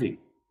driving.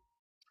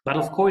 But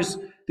of course,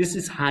 this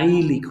is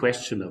highly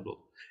questionable.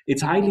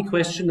 It's highly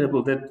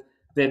questionable that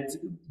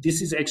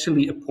this is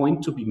actually a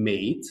point to be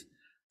made,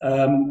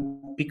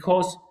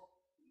 because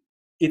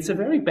it's a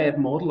very bad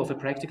model of a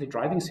practical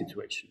driving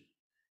situation.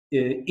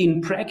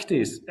 In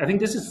practice, I think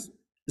this is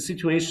a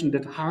situation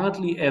that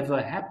hardly ever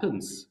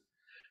happens.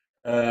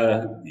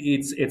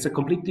 It's a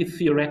completely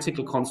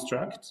theoretical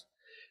construct.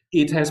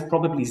 It has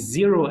probably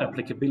 0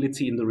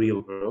 applicability in the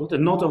real world.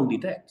 And not only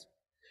that,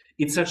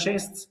 it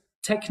suggests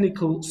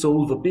technical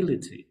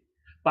solvability.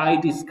 By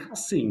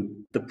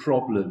discussing the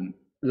problem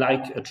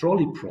like a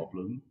trolley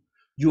problem,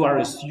 you are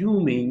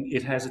assuming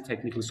it has a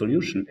technical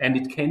solution and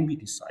it can be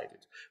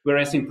decided.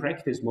 Whereas in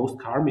practice, most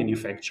car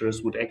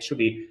manufacturers would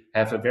actually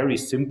have a very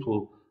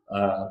simple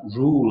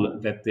rule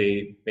that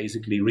they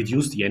basically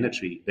reduce the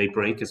energy. They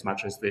brake as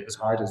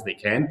hard as they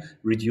can,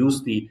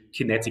 reduce the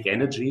kinetic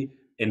energy,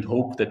 and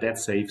hope that that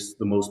saves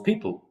the most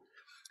people.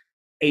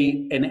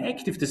 An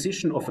active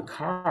decision of a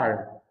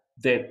car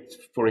that,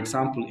 for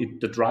example, if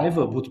the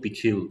driver would be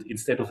killed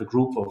instead of a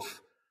group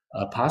of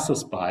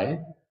passers-by,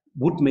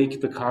 would make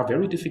the car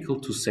very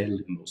difficult to sell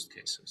in most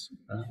cases.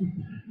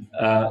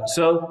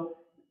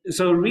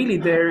 So really,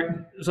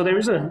 there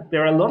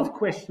are a lot of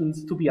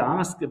questions to be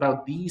asked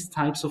about these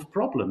types of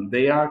problems.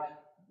 They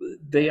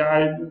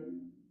are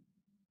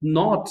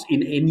not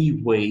in any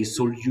way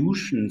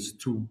solutions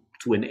to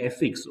an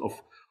ethics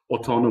of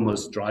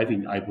autonomous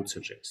driving, I would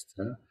suggest.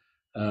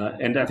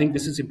 And I think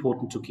this is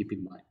important to keep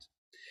in mind.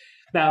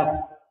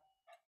 Now,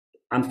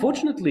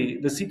 unfortunately,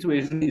 the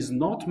situation is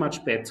not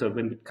much better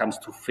when it comes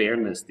to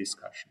fairness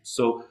discussions.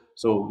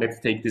 So let's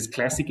take this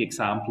classic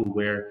example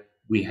where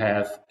we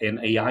have an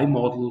AI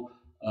model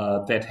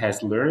that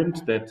has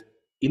learned that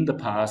in the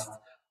past,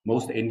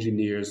 most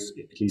engineers,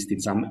 at least in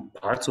some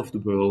parts of the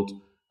world,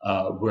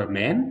 were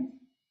men.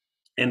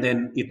 And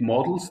then it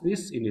models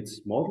this in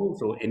its model.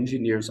 So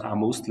engineers are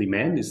mostly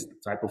men, this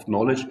type of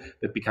knowledge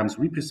that becomes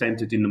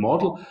represented in the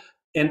model.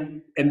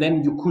 And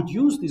then you could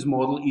use this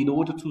model in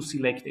order to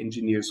select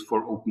engineers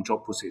for open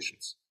job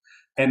positions.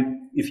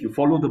 And if you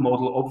follow the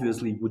model,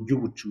 obviously you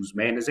would choose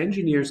men as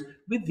engineers,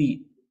 with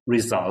the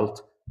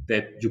result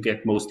that you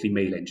get mostly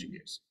male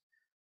engineers.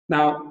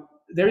 Now,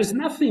 there is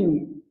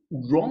nothing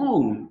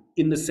wrong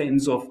in the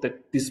sense of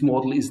that this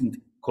model isn't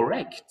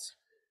correct.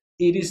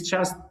 It is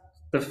just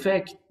the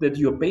fact that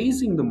you're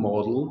basing the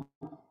model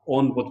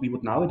on what we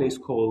would nowadays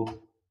call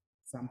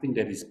something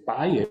that is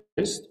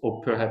biased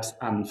or perhaps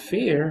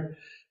unfair,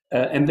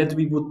 and that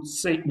we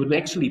would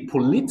actually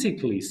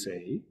politically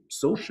say,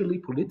 socially,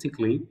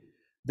 politically,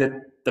 that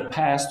the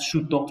past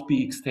should not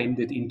be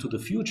extended into the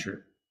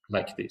future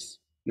like this.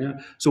 Yeah?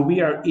 So we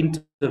are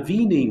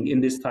intervening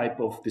in this type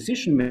of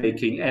decision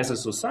making as a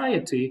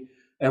society,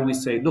 and we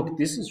say, look,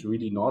 this is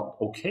really not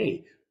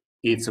okay.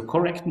 It's a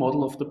correct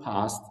model of the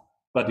past,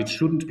 but it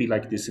shouldn't be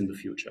like this in the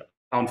future.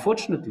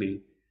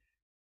 Unfortunately,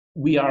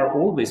 we are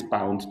always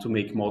bound to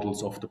make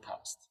models of the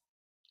past.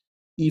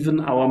 Even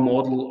our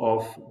model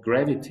of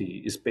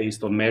gravity is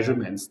based on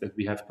measurements that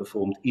we have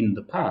performed in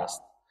the past.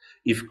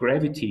 If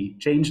gravity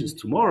changes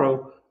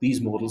tomorrow,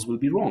 these models will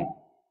be wrong.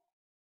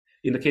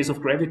 In the case of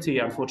gravity,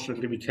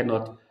 unfortunately, we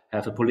cannot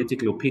have a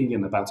political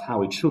opinion about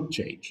how it should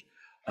change.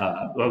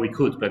 Well, we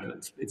could, but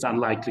it's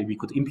unlikely we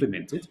could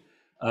implement it.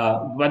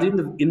 But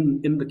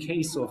in the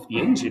case of the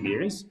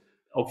engineers,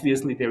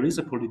 obviously there is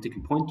a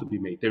political point to be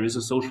made. There is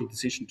a social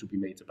decision to be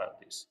made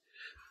about this.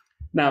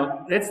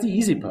 Now, that's the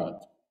easy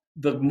part.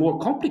 The more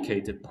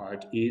complicated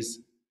part is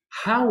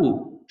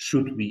how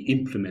should we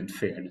implement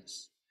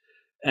fairness?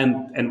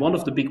 And one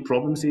of the big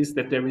problems is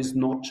that there is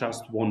not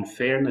just one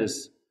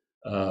fairness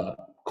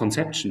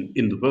conception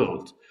in the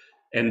world.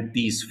 And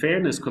these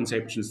fairness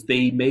conceptions,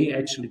 they may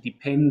actually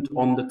depend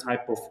on the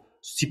type of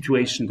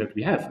situation that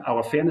we have.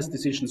 Our fairness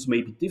decisions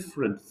may be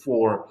different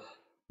for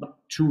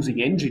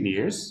choosing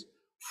engineers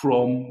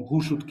from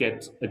who should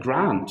get a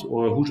grant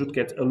or who should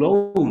get a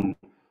loan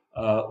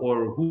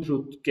or who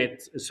should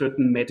get a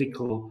certain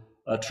medical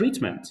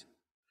treatment.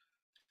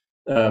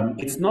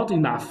 It's not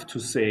enough to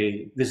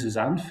say this is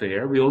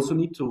unfair. We also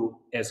need to,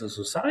 as a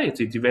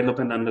society, develop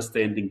an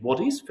understanding what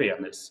is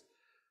fairness.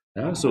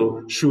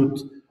 So should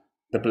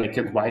the black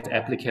and white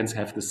applicants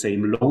have the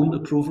same loan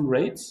approval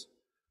rates,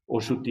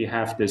 or should they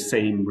have the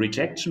same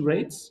rejection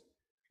rates,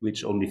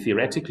 which only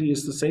theoretically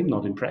is the same,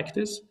 not in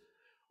practice?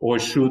 Or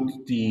should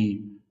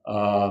we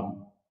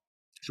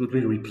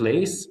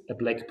replace a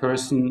black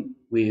person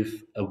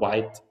with a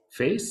white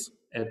face,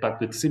 but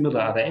with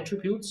similar other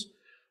attributes?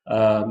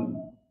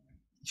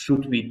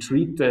 Should we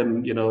treat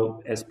them,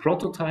 as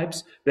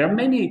prototypes? There are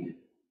many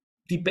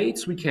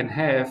debates we can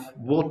have.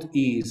 What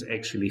is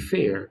actually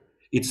fair?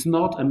 It's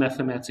not a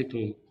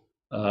mathematical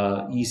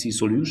easy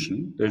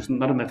solution. There's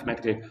not a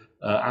mathematical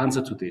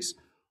answer to this.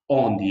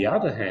 On the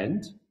other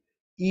hand,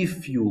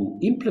 if you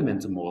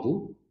implement a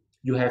model,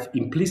 you have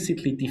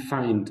implicitly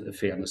defined a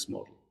fairness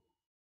model.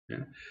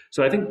 Yeah?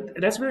 So I think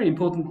that's very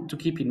important to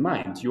keep in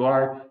mind.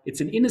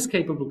 It's an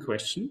inescapable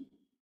question,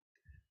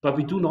 but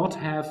we do not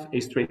have a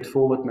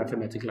straightforward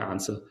mathematical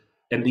answer.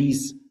 And the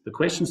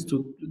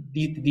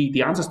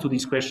answers to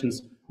these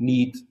questions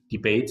need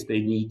debate,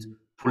 they need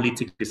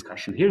political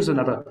discussion. Here's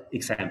another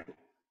example.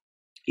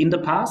 In the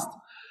past,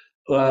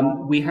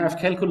 we have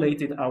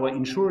calculated our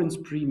insurance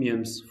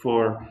premiums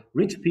for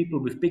rich people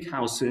with big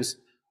houses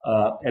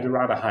at a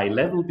rather high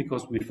level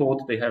because we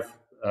thought they have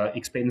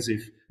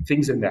expensive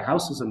things in their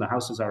houses, and the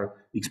houses are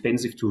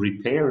expensive to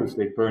repair if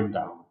they burn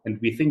down. And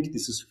we think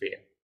this is fair.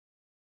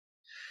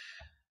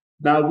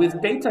 Now,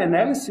 with data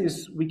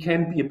analysis, we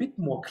can be a bit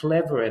more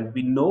clever, and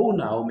we know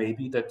now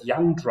maybe that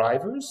young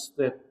drivers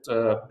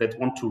that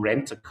want to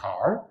rent a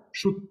car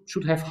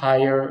should have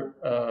higher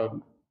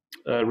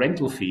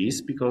rental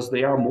fees because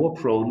they are more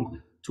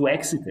prone to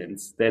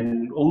accidents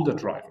than older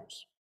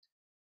drivers.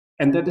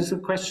 And that is a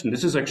question.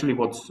 This is actually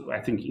what's, I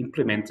think,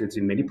 implemented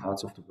in many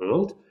parts of the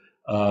world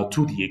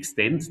to the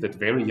extent that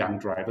very young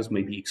drivers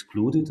may be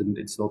excluded and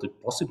it's not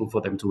possible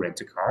for them to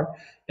rent a car.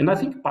 And I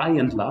think by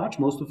and large,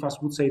 most of us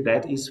would say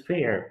that is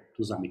fair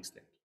to some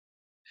extent.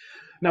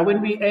 Now,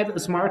 when we add a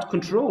smart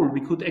control,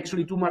 we could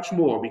actually do much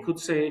more. We could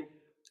say,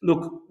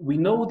 look, we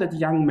know that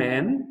young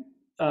men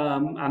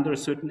under a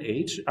certain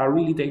age are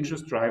really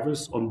dangerous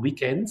drivers on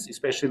weekends,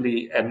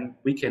 especially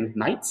weekend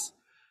nights,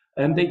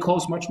 and they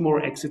cause much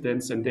more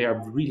accidents and they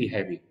are really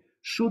heavy.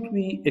 Should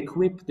we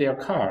equip their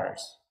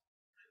cars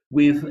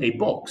with a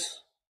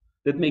box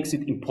that makes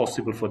it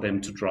impossible for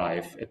them to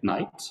drive at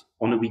night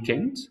on a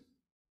weekend?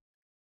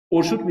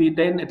 Or should we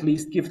then at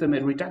least give them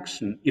a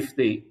reduction if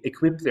they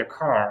equip their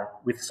car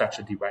with such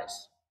a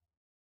device?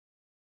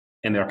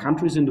 And there are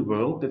countries in the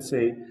world that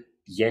say,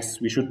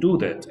 yes, we should do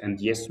that. And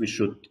yes, we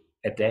should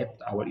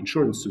adapt our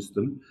insurance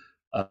system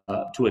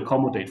to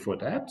accommodate for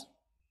that.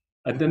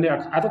 And then there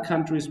are other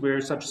countries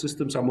where such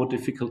systems are more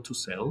difficult to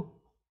sell,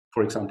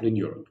 for example, in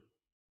Europe.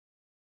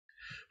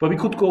 But we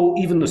could go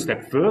even a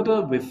step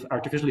further with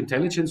artificial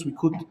intelligence. We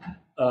could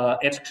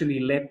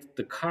actually let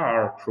the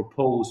car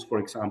propose, for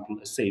example,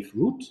 a safe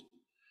route.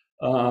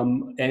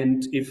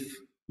 And if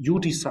you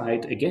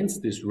decide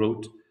against this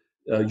route,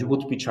 you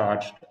would be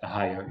charged a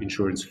higher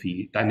insurance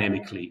fee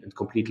dynamically and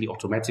completely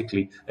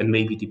automatically, and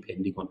maybe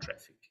depending on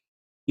traffic.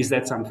 Is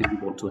that something we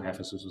want to have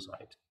as a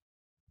society?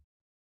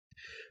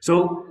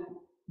 So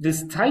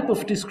this type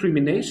of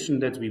discrimination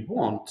that we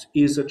want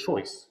is a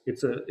choice.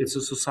 It's a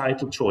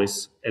societal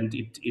choice, and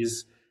it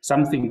is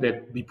something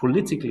that we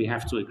politically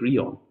have to agree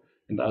on.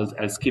 And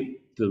I'll skip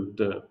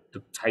the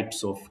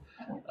types of.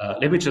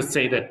 Let me just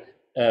say that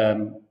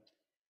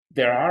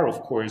there are,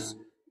 of course,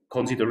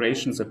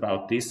 considerations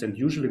about this, and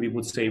usually we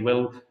would say,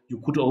 well,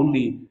 you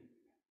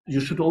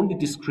should only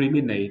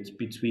discriminate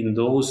between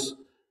those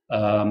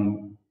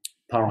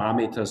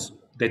parameters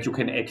that you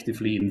can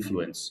actively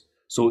influence.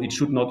 So it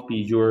should not be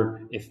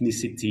your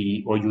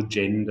ethnicity or your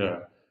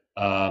gender,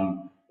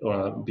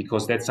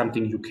 because that's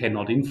something you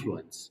cannot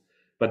influence.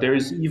 But there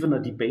is even a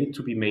debate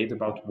to be made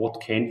about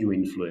what can you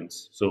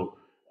influence. So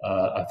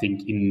I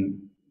think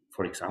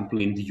for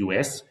example, in the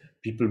US,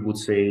 people would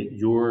say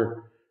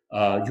your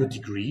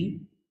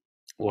degree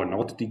or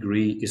not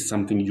degree is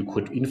something you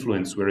could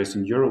influence, whereas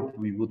in Europe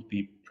we would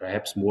be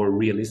perhaps more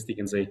realistic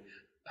and say,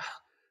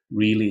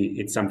 really,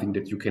 it's something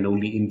that you can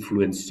only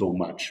influence so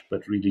much,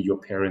 but really your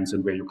parents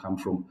and where you come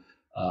from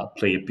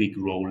play a big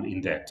role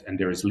in that, and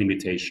there is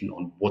limitation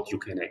on what you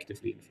can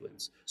actively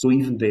influence. So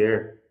even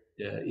there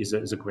is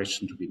a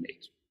question to be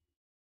made.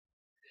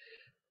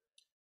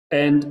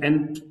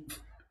 And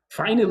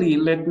finally,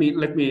 let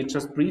me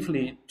just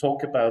briefly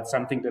talk about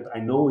something that I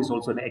know is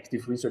also an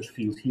active research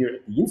field here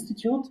at the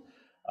Institute.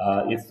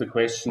 It's the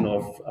question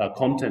of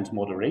content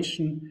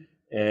moderation.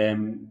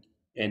 And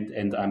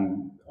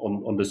I'm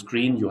on the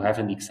screen, you have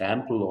an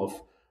example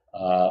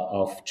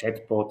of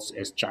chatbots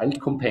as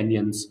child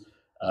companions.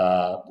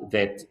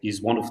 That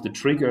is one of the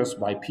triggers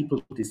why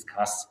people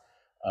discuss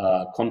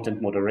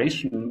content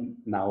moderation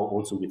now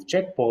also with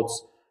chatbots.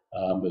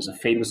 There's a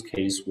famous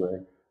case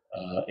where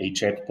a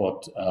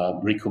chatbot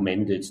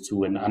recommended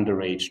to an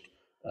underage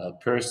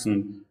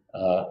person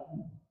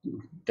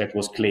that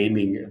was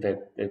claiming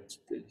that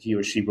he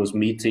or she was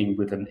meeting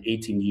with an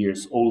 18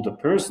 years older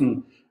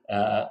person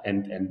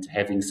and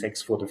having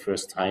sex for the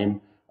first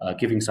time,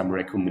 giving some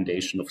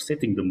recommendation of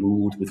setting the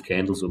mood with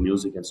candles or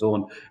music and so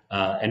on,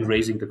 and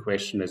raising the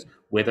question as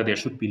whether there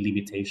should be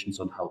limitations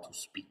on how to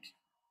speak.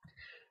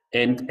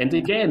 And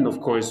again,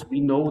 of course, we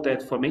know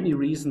that for many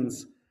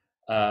reasons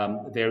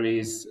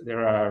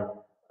there are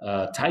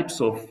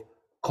types of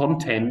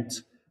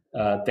content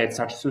that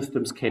such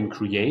systems can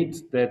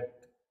create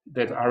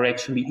that are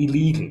actually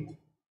illegal.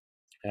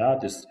 Yeah,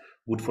 this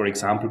would, for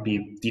example,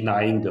 be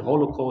denying the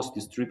Holocaust,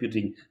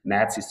 distributing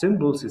Nazi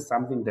symbols is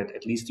something that,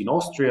 at least in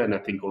Austria, and I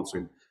think also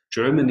in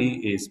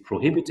Germany, is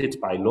prohibited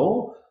by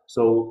law.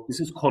 So this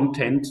is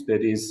content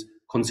that is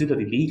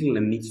considered illegal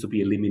and needs to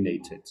be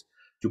eliminated.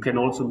 You can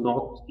also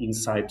not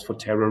incite for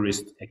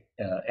terrorist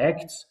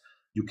acts.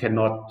 You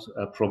cannot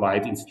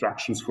provide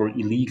instructions for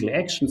illegal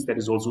actions. That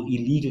is also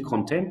illegal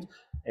content,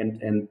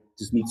 and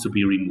this needs to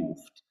be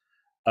removed.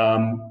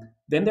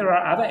 Then there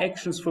are other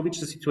actions for which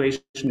the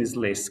situation is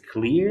less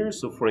clear.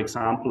 So, for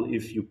example,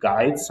 if you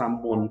guide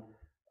someone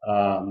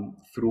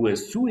through a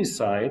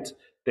suicide,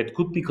 that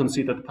could be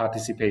considered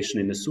participation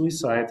in a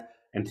suicide,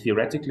 and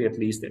theoretically, at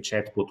least, a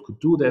chatbot could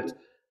do that.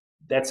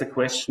 That's a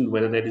question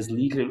whether that is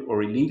legal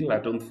or illegal. I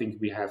don't think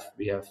we have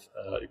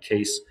a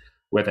case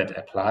where that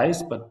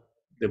applies, but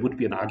there would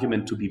be an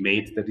argument to be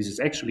made that this is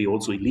actually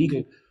also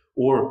illegal,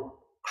 or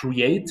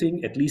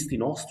creating, at least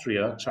in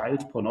Austria,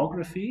 child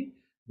pornography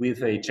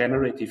with a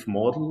generative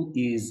model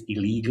is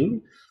illegal,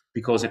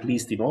 because at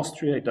least in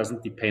Austria, it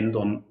doesn't depend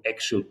on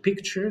actual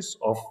pictures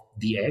of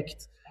the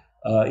act.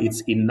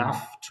 It's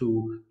enough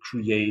to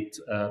create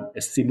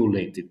a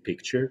simulated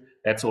picture.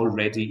 That's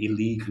already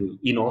illegal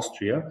in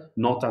Austria,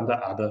 not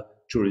under other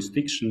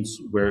jurisdictions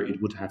where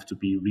it would have to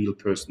be real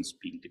persons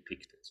being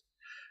depicted.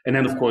 And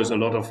then, of course, a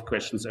lot of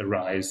questions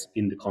arise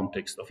in the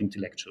context of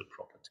intellectual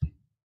property.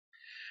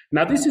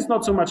 Now, this is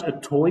not so much a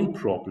toy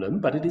problem,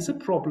 but it is a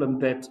problem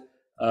that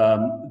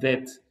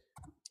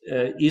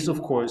is,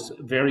 of course,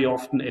 very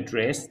often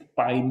addressed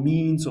by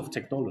means of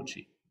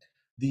technology.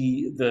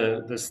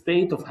 The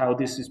state of how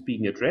this is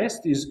being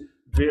addressed is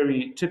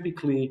very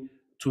typically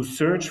to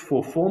search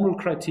for formal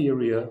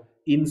criteria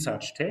in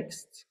such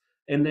texts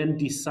and then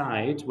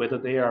decide whether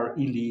they are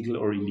illegal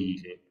or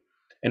illegal.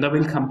 And I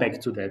will come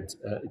back to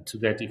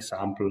that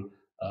example.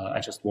 I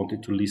just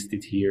wanted to list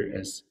it here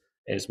as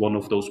one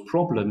of those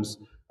problems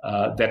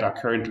that are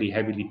currently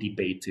heavily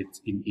debated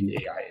in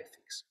AI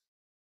ethics.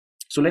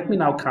 So let me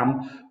now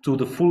come to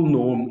the full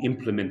norm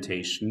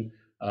implementation,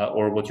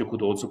 or what you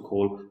could also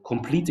call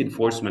complete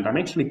enforcement. I'm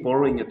actually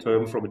borrowing a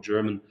term from a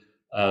German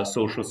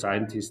social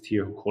scientist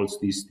here who calls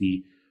this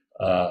der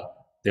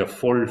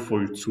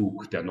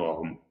Vollvollzug der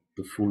Norm,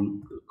 the full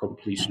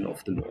completion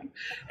of the norm.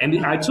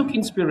 And I took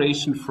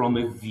inspiration from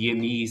a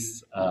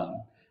Viennese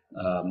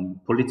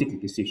political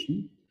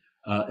decision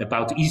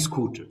about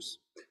e-scooters.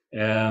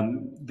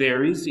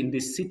 There is in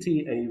this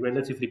city a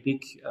relatively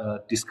big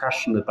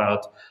discussion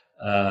about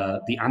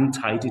the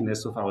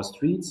untidiness of our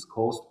streets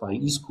caused by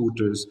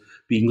e-scooters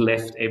being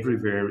left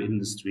everywhere in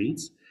the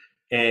streets.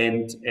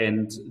 And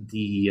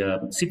the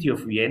city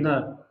of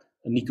Vienna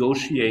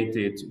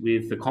negotiated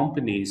with the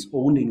companies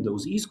owning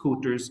those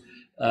e-scooters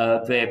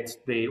that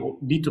they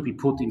need to be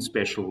put in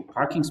special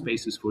parking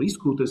spaces for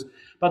e-scooters,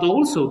 but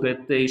also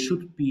that they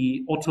should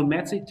be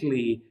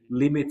automatically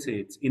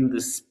limited in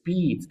the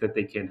speed that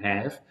they can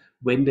have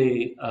when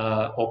they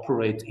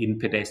operate in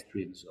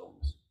pedestrian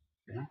zones.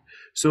 Yeah?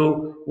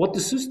 So what the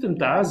system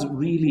does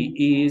really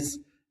is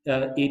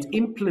it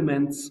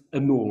implements a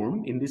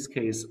norm, in this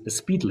case, a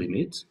speed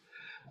limit,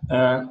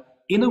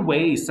 in a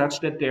way such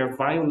that their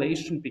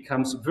violation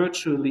becomes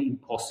virtually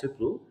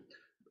impossible,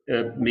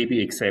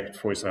 maybe except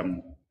for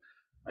some,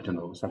 I don't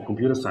know, some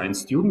computer science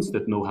students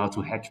that know how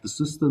to hack the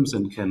systems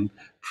and can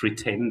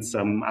pretend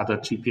some other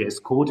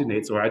GPS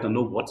coordinates, or I don't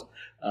know what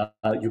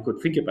you could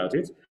think about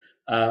it.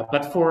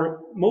 But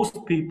for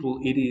most people,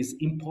 it is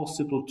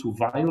impossible to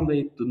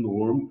violate the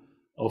norm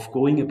of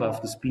going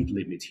above the speed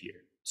limit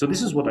here. So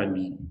this is what I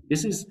mean.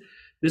 This is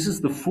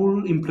the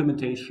full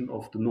implementation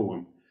of the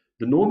norm.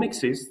 The norm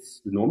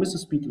exists. The norm is a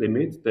speed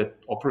limit that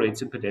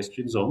operates in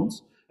pedestrian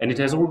zones, and it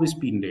has always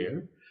been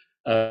there.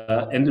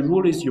 And the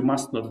rule is you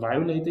must not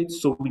violate it.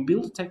 So we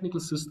build a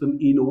technical system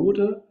in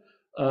order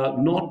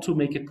not to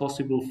make it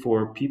possible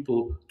for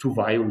people to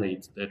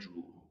violate that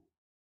rule.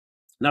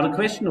 Now, the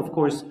question, of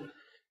course,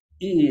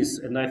 is,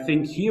 and I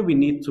think here we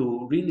need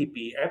to really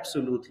be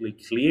absolutely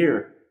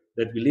clear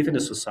that we live in a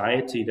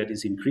society that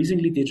is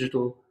increasingly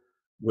digital,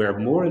 where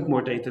more and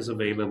more data is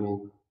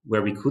available,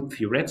 where we could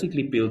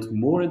theoretically build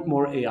more and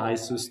more AI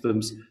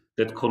systems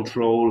that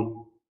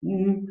control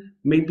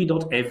maybe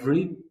not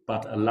every,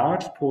 but a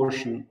large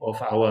portion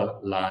of our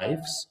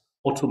lives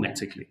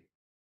automatically.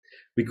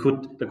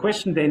 The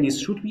question then is,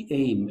 should we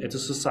aim at a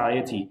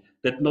society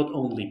that not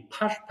only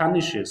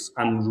punishes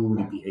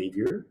unruly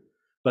behavior,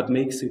 but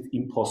makes it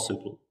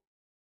impossible?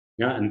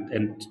 Yeah,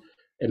 and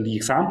the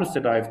examples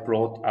that I've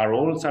brought are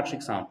all such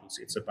examples.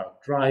 It's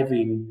about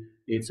driving,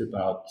 it's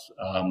about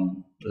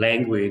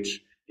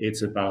language,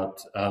 it's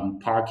about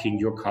parking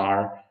your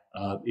car,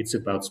 it's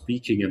about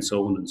speaking, and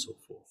so on and so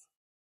forth.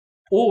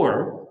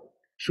 Or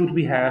should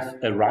we have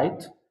a right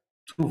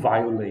to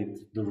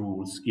violate the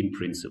rules in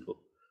principle?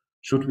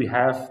 Should we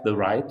have the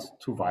right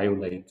to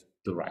violate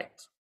the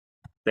right?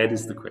 That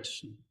is the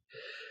question.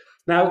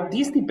 Now,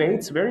 these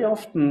debates very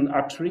often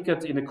are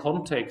triggered in a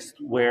context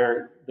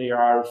where they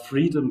are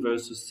freedom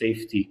versus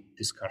safety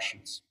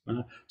discussions.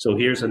 So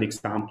here's an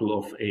example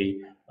of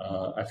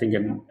I think,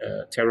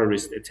 a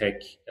terrorist attack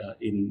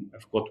in, I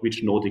forgot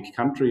which Nordic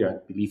country, I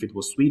believe it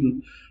was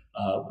Sweden,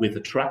 with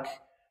a truck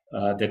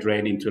that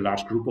ran into a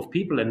large group of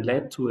people and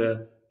led to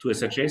a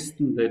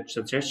suggestion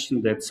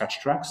that such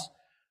trucks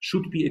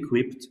should be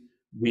equipped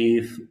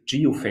with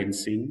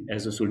geofencing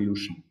as a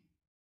solution,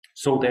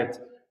 so that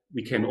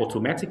we can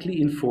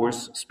automatically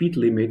enforce speed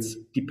limits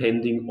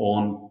depending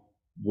on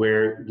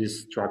where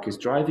this truck is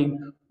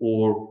driving,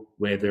 or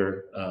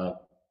whether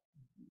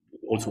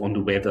also on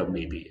the weather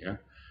maybe. Yeah?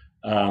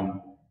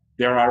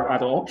 There are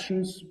other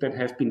options that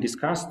have been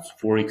discussed.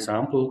 For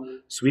example,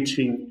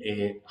 switching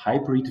a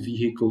hybrid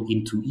vehicle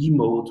into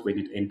E-mode when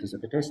it enters a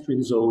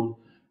pedestrian zone,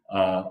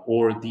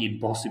 or the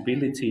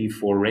impossibility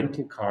for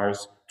rental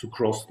cars to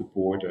cross the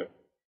border.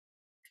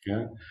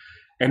 Yeah?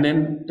 And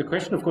then the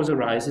question, of course,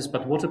 arises,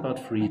 but what about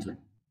freedom?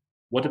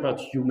 What about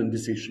human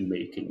decision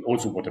making?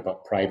 Also, what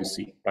about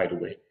privacy, by the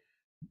way?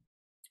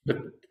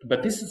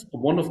 But this is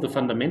one of the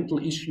fundamental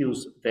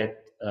issues that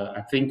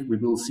I think we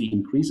will see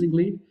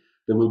increasingly.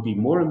 There will be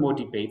more and more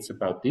debates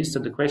about this.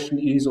 And the question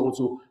is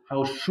also,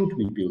 how should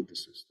we build the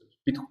systems?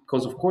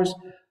 Because, of course,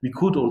 we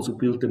could also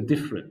build them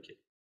differently.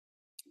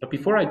 But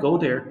before I go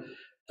there,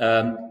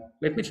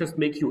 let me just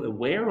make you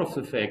aware of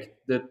the fact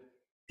that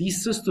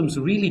these systems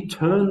really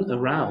turn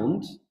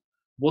around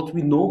what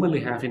we normally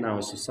have in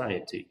our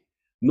society.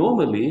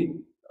 Normally,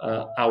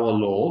 our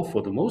law,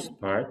 for the most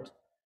part,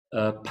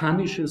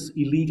 punishes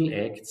illegal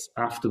acts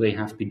after they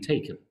have been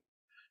taken.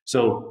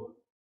 So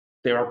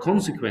there are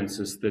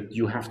consequences that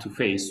you have to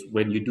face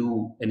when you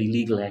do an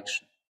illegal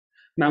action.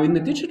 Now, in the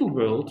digital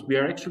world, we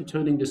are actually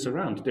turning this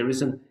around. There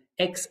is an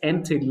ex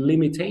ante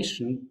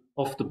limitation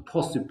of the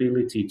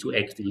possibility to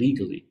act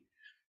illegally.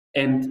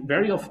 And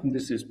very often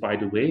this is, by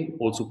the way,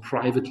 also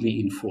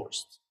privately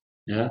enforced.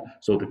 Yeah?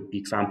 So the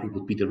example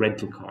would be the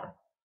rental car.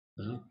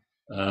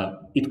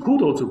 It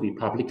could also be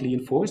publicly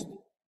enforced,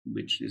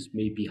 which is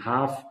maybe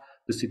half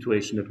the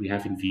situation that we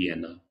have in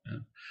Vienna. Yeah?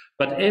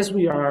 But as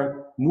we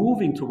are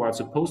moving towards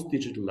a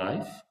post-digital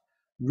life,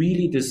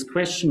 really this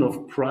question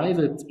of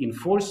private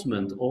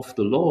enforcement of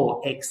the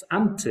law ex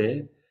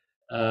ante,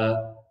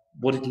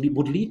 what it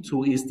would lead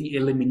to is the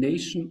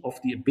elimination of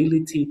the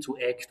ability to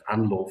act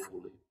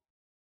unlawfully.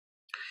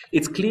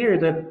 It's clear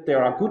that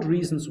there are good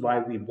reasons why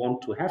we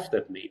want to have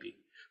that maybe.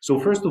 So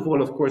first of all,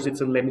 of course,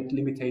 it's a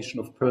limitation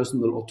of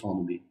personal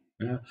autonomy.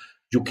 Yeah?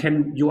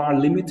 You are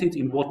limited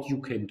in what you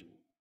can do.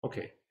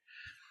 Okay.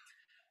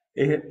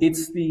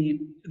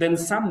 Then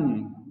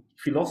some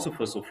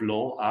philosophers of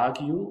law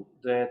argue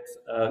that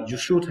you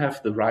should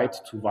have the right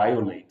to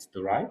violate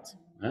the right,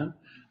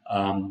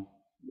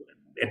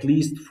 at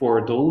least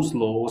for those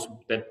laws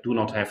that do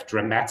not have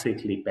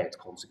dramatically bad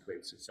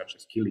consequences, such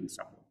as killing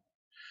someone.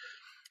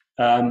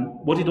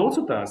 What it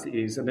also does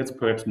is, and that's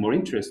perhaps more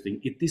interesting,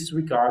 it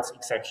disregards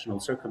exceptional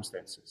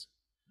circumstances.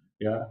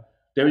 Yeah,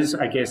 there is,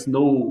 I guess,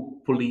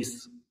 no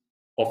police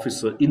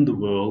officer in the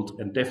world,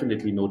 and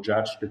definitely no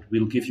judge, that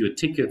will give you a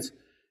ticket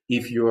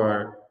if you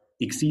are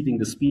exceeding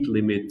the speed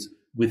limit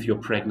with your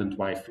pregnant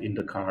wife in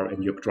the car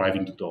and you're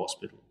driving to the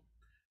hospital.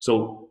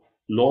 So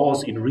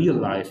laws in real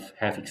life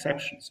have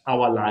exceptions.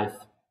 Our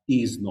life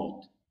is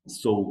not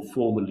so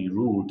formally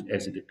ruled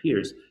as it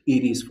appears.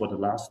 It is for the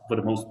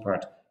most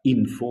part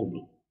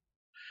informal.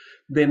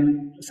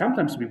 Then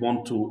sometimes we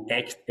want to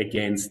act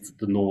against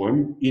the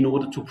norm in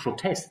order to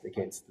protest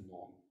against the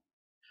norm.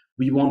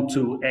 We want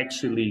to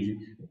actually,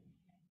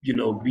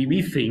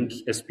 we think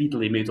a speed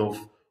limit of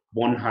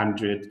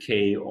 100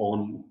 km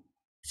on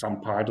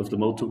some part of the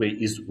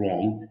motorway is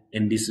wrong,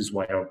 and this is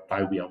why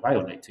we are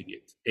violating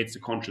it. It's a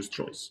conscious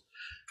choice.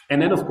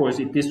 And then, of course,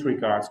 it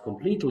disregards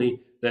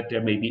completely that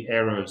there may be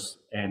errors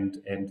and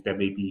there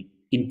may be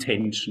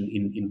intention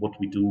in what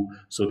we do.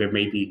 So there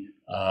may be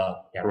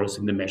errors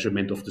in the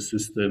measurement of the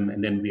system,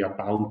 and then we are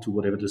bound to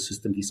whatever the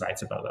system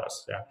decides about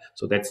us. Yeah?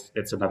 So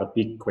that's another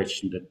big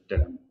question that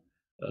I'm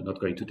not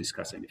going to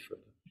discuss any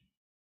further.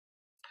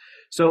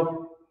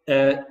 So,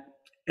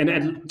 and I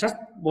just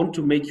want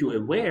to make you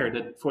aware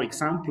that, for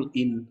example,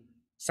 in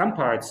some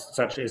parts,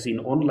 such as in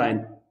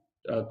online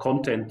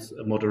content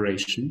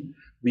moderation,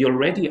 we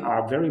already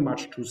are very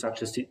much to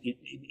such a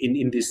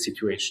in this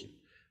situation.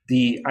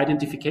 The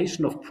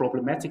identification of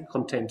problematic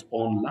content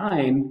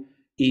online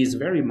is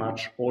very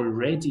much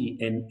already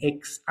an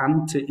ex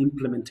ante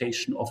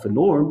implementation of a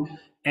norm,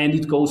 and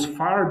it goes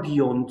far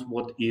beyond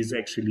what is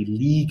actually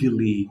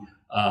legally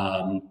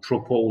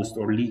proposed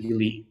or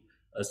legally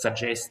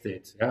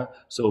suggested. Yeah?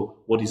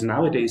 So what is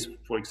nowadays,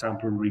 for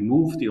example,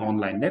 remove the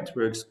online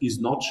networks is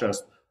not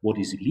just what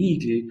is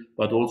illegal,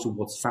 but also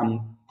what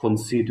some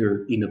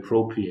consider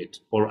inappropriate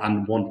or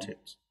unwanted.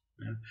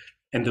 Yeah?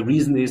 And the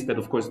reason is that,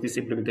 of course, this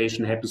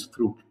implementation happens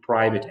through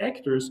private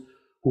actors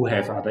who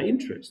have other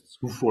interests,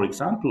 who, for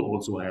example,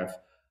 also have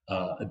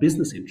a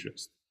business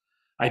interest.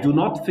 I do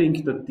not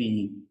think that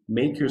the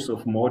makers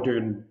of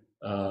modern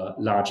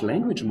large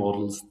language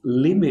models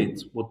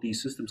limit what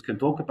these systems can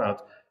talk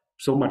about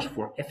so much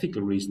for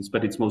ethical reasons,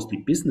 but it's mostly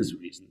business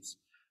reasons.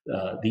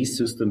 These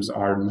systems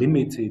are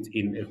limited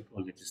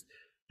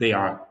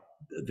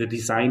the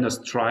designers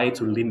try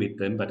to limit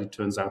them, but it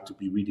turns out to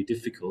be really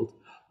difficult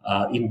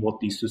in what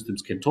these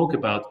systems can talk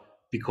about,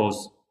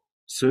 because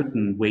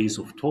certain ways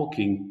of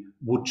talking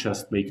would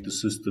just make the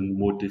system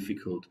more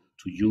difficult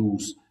to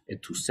use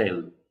and to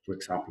sell, for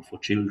example, for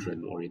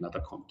children or in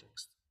other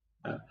contexts.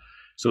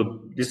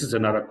 So this is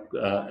another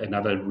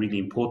really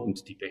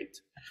important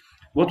debate.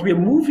 What we are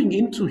moving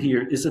into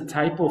here is a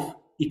type of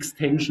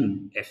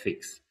extension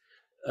ethics.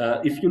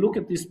 If you look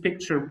at this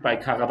picture by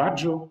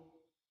Caravaggio,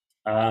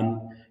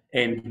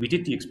 and we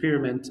did the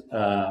experiment,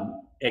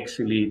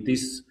 actually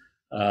this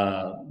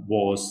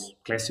was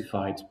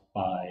classified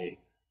by,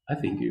 I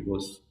think it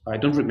was, I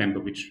don't remember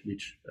which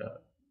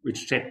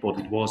chatbot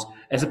it was,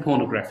 as a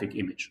pornographic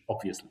image,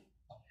 obviously.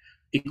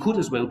 It could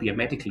as well be a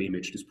medical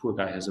image. This poor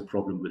guy has a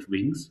problem with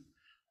wings.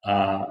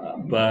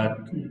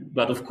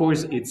 But of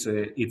course it's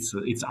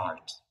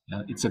art.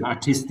 It's an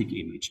artistic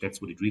image.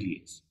 That's what it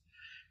really is.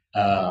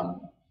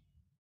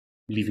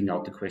 Leaving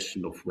out the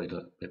question of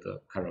whether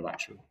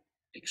Caravaggio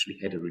actually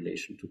had a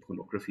relation to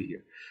pornography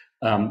here.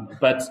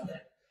 But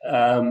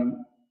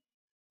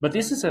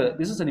this is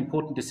an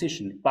important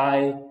decision.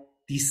 By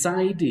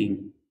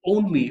deciding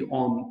only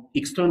on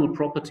external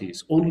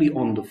properties, only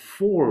on the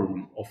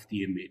form of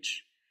the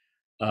image,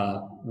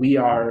 we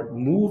are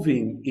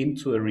moving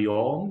into a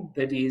realm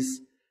that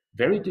is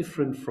very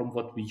different from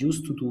what we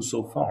used to do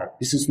so far.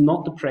 This is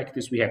not the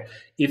practice we have.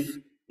 If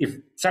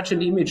such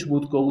an image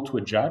would go to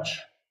a judge,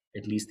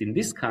 at least in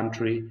this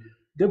country,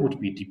 there would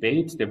be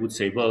debate. They would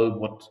say, well,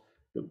 what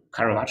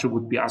Caravaggio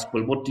would be asked,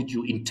 well, what did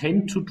you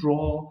intend to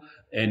draw?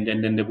 And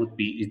then there would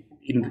be,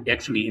 in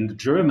the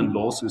German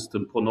law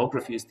system,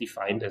 pornography is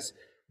defined as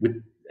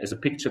a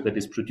picture that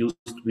is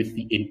produced with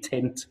the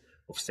intent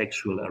of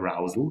sexual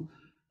arousal.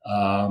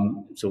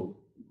 So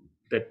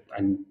that,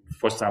 and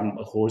for some,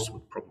 a horse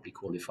would probably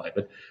qualify,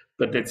 but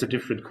that's a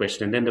different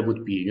question. And then there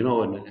would be,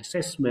 an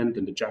assessment,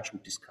 and the judge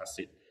would discuss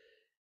it.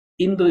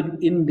 In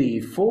the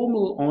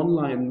formal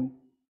online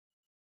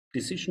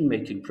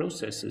decision-making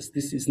processes,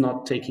 this is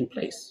not taking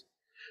place.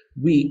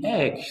 We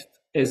act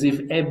as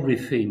if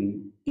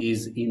everything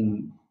is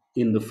in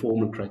the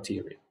formal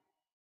criteria.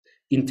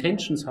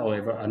 Intentions,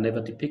 however, are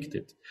never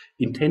depicted.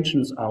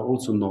 Intentions are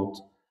also not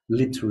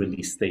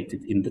literally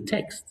stated in the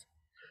text.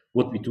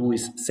 What we do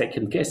is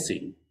second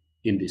guessing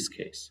in this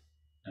case.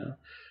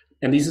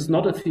 And this is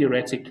not a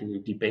theoretical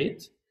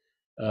debate.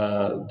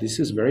 This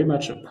is very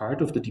much a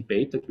part of the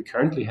debate that we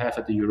currently have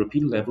at the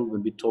European level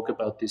when we talk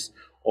about this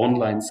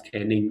online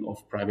scanning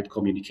of private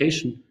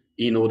communication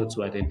in order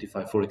to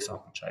identify, for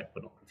example, child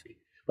pornography.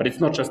 But it's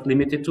not just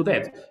limited to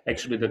that.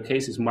 Actually, the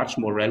case is much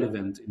more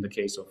relevant in the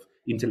case of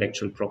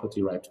intellectual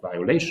property right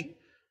violation,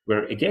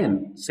 where,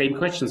 again, same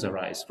questions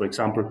arise. For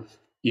example,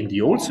 in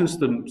the old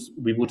systems,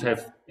 we would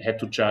have had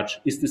to judge,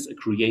 is this a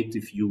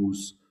creative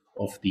use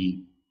of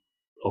the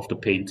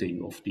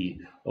painting, of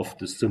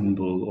the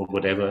symbol, or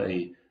whatever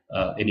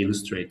an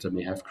illustrator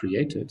may have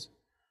created.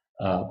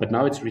 But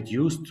now it's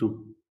reduced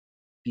to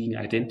being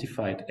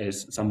identified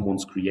as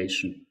someone's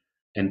creation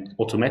and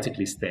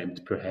automatically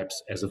stamped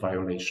perhaps as a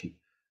violation,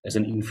 as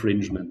an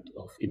infringement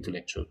of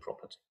intellectual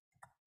property.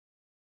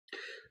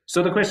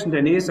 So the question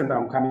then is, and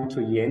I'm coming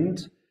to the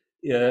end,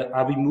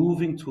 are we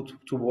moving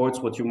towards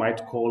what you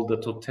might call the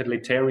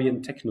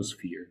totalitarian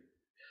technosphere,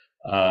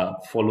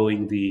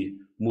 following the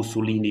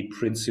Mussolini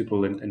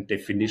principle and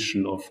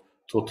definition of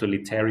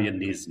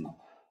totalitarianism,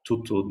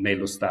 tutto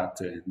nello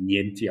Stato,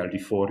 niente al di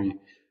fuori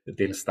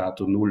del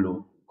Stato,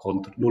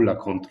 nulla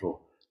contro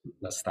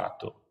lo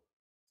Stato.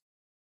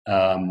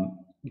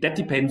 That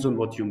depends on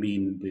what you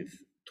mean with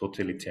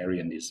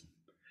totalitarianism.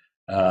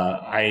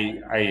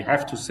 I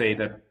have to say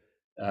that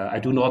I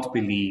do not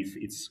believe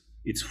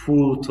it's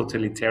full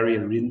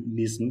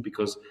totalitarianism,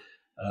 because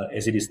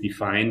as it is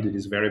defined, it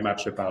is very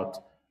much about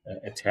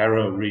a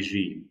terror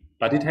regime,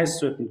 but it has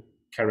certain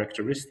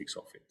characteristics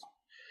of it.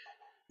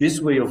 This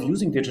way of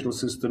using digital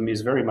system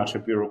is very much a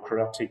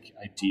bureaucratic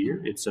idea.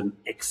 It's an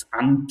ex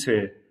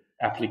ante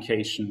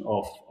application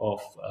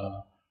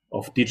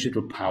of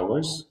digital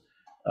powers.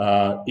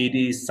 It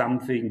is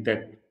something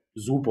that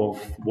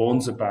Zuboff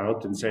warns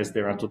about and says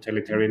there are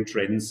totalitarian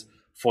trends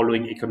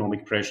following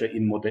economic pressure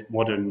in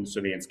modern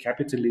surveillance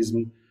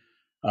capitalism.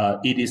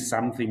 It is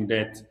something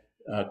that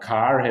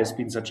Carr has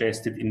been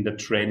suggested in the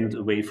trend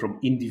away from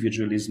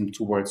individualism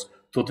towards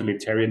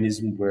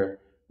totalitarianism, where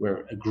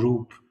a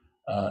group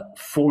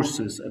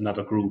forces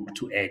another group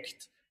to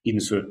act in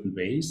certain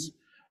ways.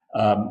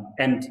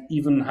 And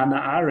even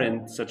Hannah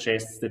Arendt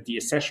suggests that the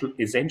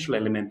essential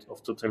element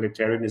of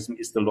totalitarianism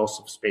is the loss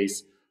of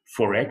space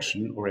for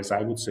action, or as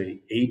I would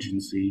say,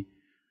 agency,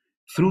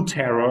 through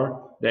terror.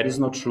 That is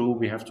not true.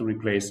 We have to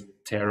replace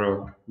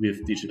terror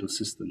with digital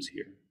systems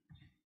here.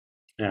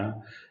 Yeah,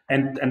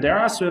 and there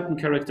are certain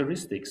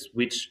characteristics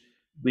which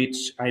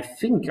I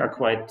think are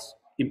quite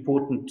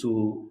important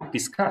to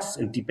discuss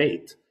and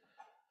debate.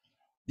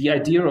 The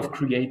idea of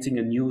creating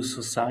a new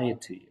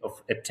society,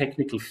 of a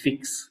technical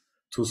fix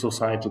to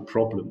societal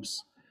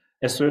problems,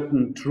 a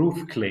certain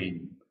truth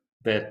claim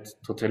that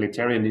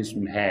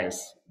totalitarianism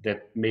has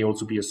that may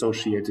also be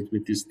associated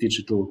with this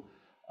digital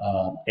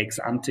ex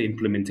ante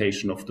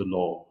implementation of the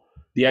law.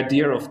 The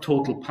idea of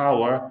total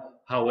power,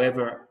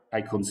 however,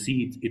 I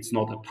concede it's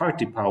not a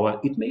party power,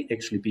 it may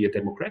actually be a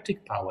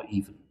democratic power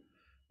even.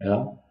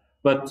 Yeah?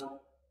 But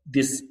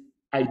this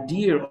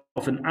idea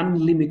of an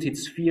unlimited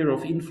sphere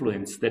of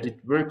influence, that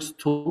it works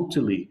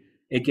totally,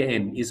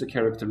 again, is a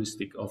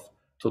characteristic of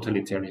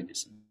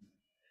totalitarianism.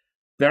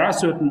 There are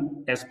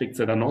certain aspects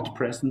that are not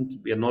present.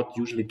 We are not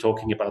usually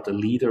talking about a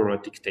leader or a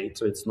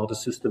dictator. It's not a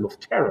system of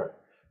terror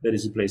that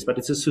is in place, but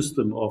it's a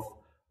system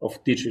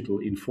of digital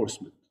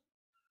enforcement.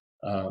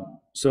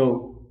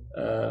 So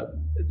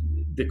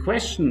the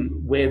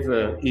question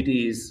whether it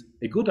is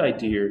a good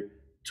idea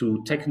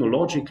to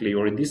technologically,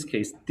 or in this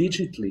case,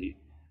 digitally,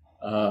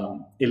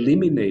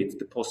 eliminate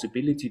the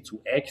possibility to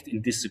act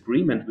in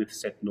disagreement with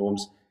set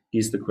norms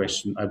is the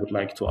question I would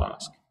like to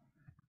ask.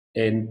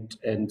 And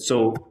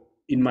so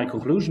in my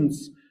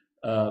conclusions,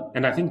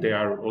 and I think they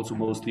are also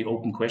mostly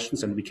open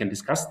questions and we can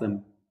discuss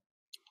them,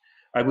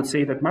 I would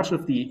say that much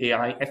of the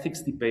AI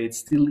ethics debate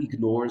still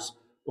ignores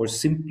or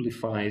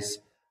simplifies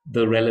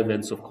the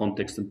relevance of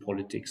context and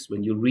politics.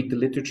 When you read the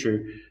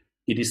literature,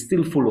 it is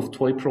still full of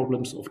toy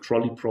problems, of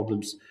trolley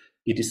problems.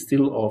 It is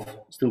still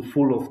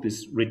full of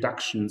these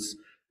reductions,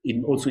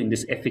 also in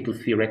this ethical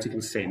theoretical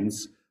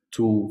sense,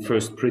 to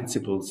first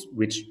principles,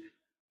 which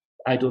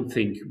I don't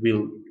think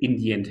will in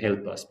the end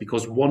help us,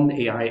 because one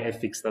AI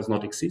ethics does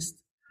not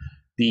exist.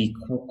 The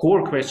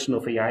core question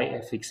of AI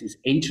ethics is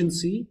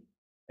agency,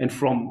 and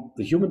from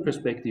the human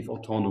perspective,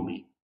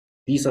 autonomy.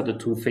 These are the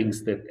two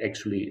things that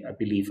actually, I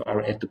believe,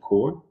 are at the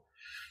core.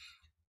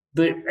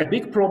 A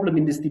big problem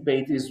in this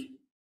debate is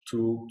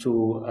to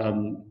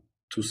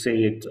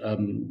say it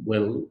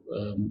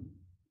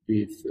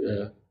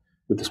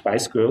with the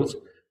Spice Girls.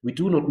 We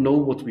do not know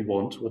what we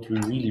want, what we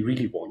really,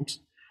 really want.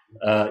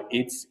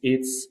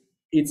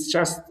 It's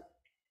just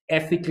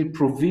ethically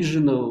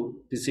provisional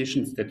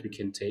decisions that we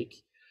can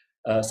take,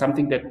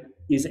 something that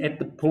is at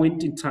the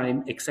point in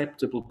time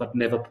acceptable but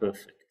never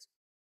perfect.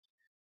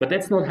 But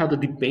that's not how the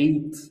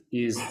debate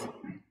is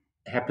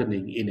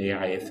happening in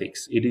AI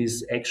ethics. It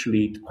is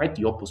actually quite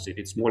the opposite.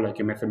 It's more like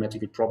a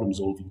mathematical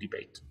problem-solving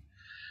debate.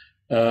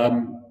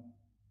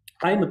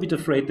 I'm a bit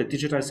afraid that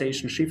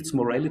digitization shifts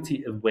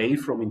morality away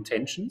from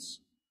intentions,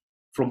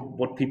 from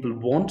what people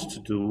want to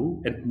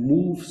do, and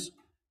moves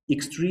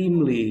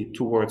extremely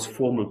towards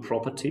formal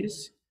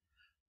properties.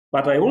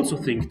 But I also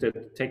think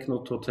that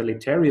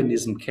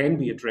techno-totalitarianism can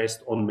be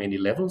addressed on many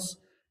levels,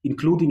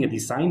 including a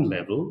design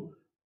level.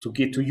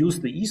 To use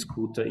the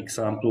e-scooter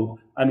example,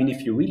 I mean,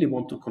 if you really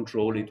want to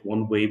control it,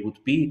 one way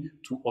would be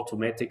to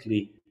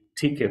automatically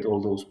ticket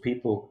all those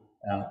people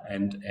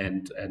and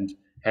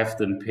have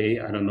them pay,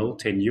 I don't know,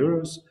 10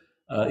 euros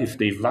if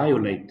they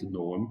violate the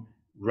norm,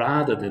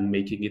 rather than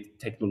making it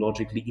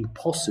technologically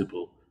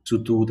impossible to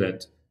do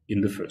that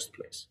in the first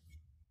place.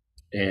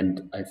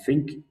 And I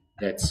think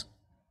that's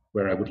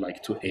where I would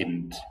like to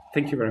end.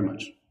 Thank you very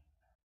much.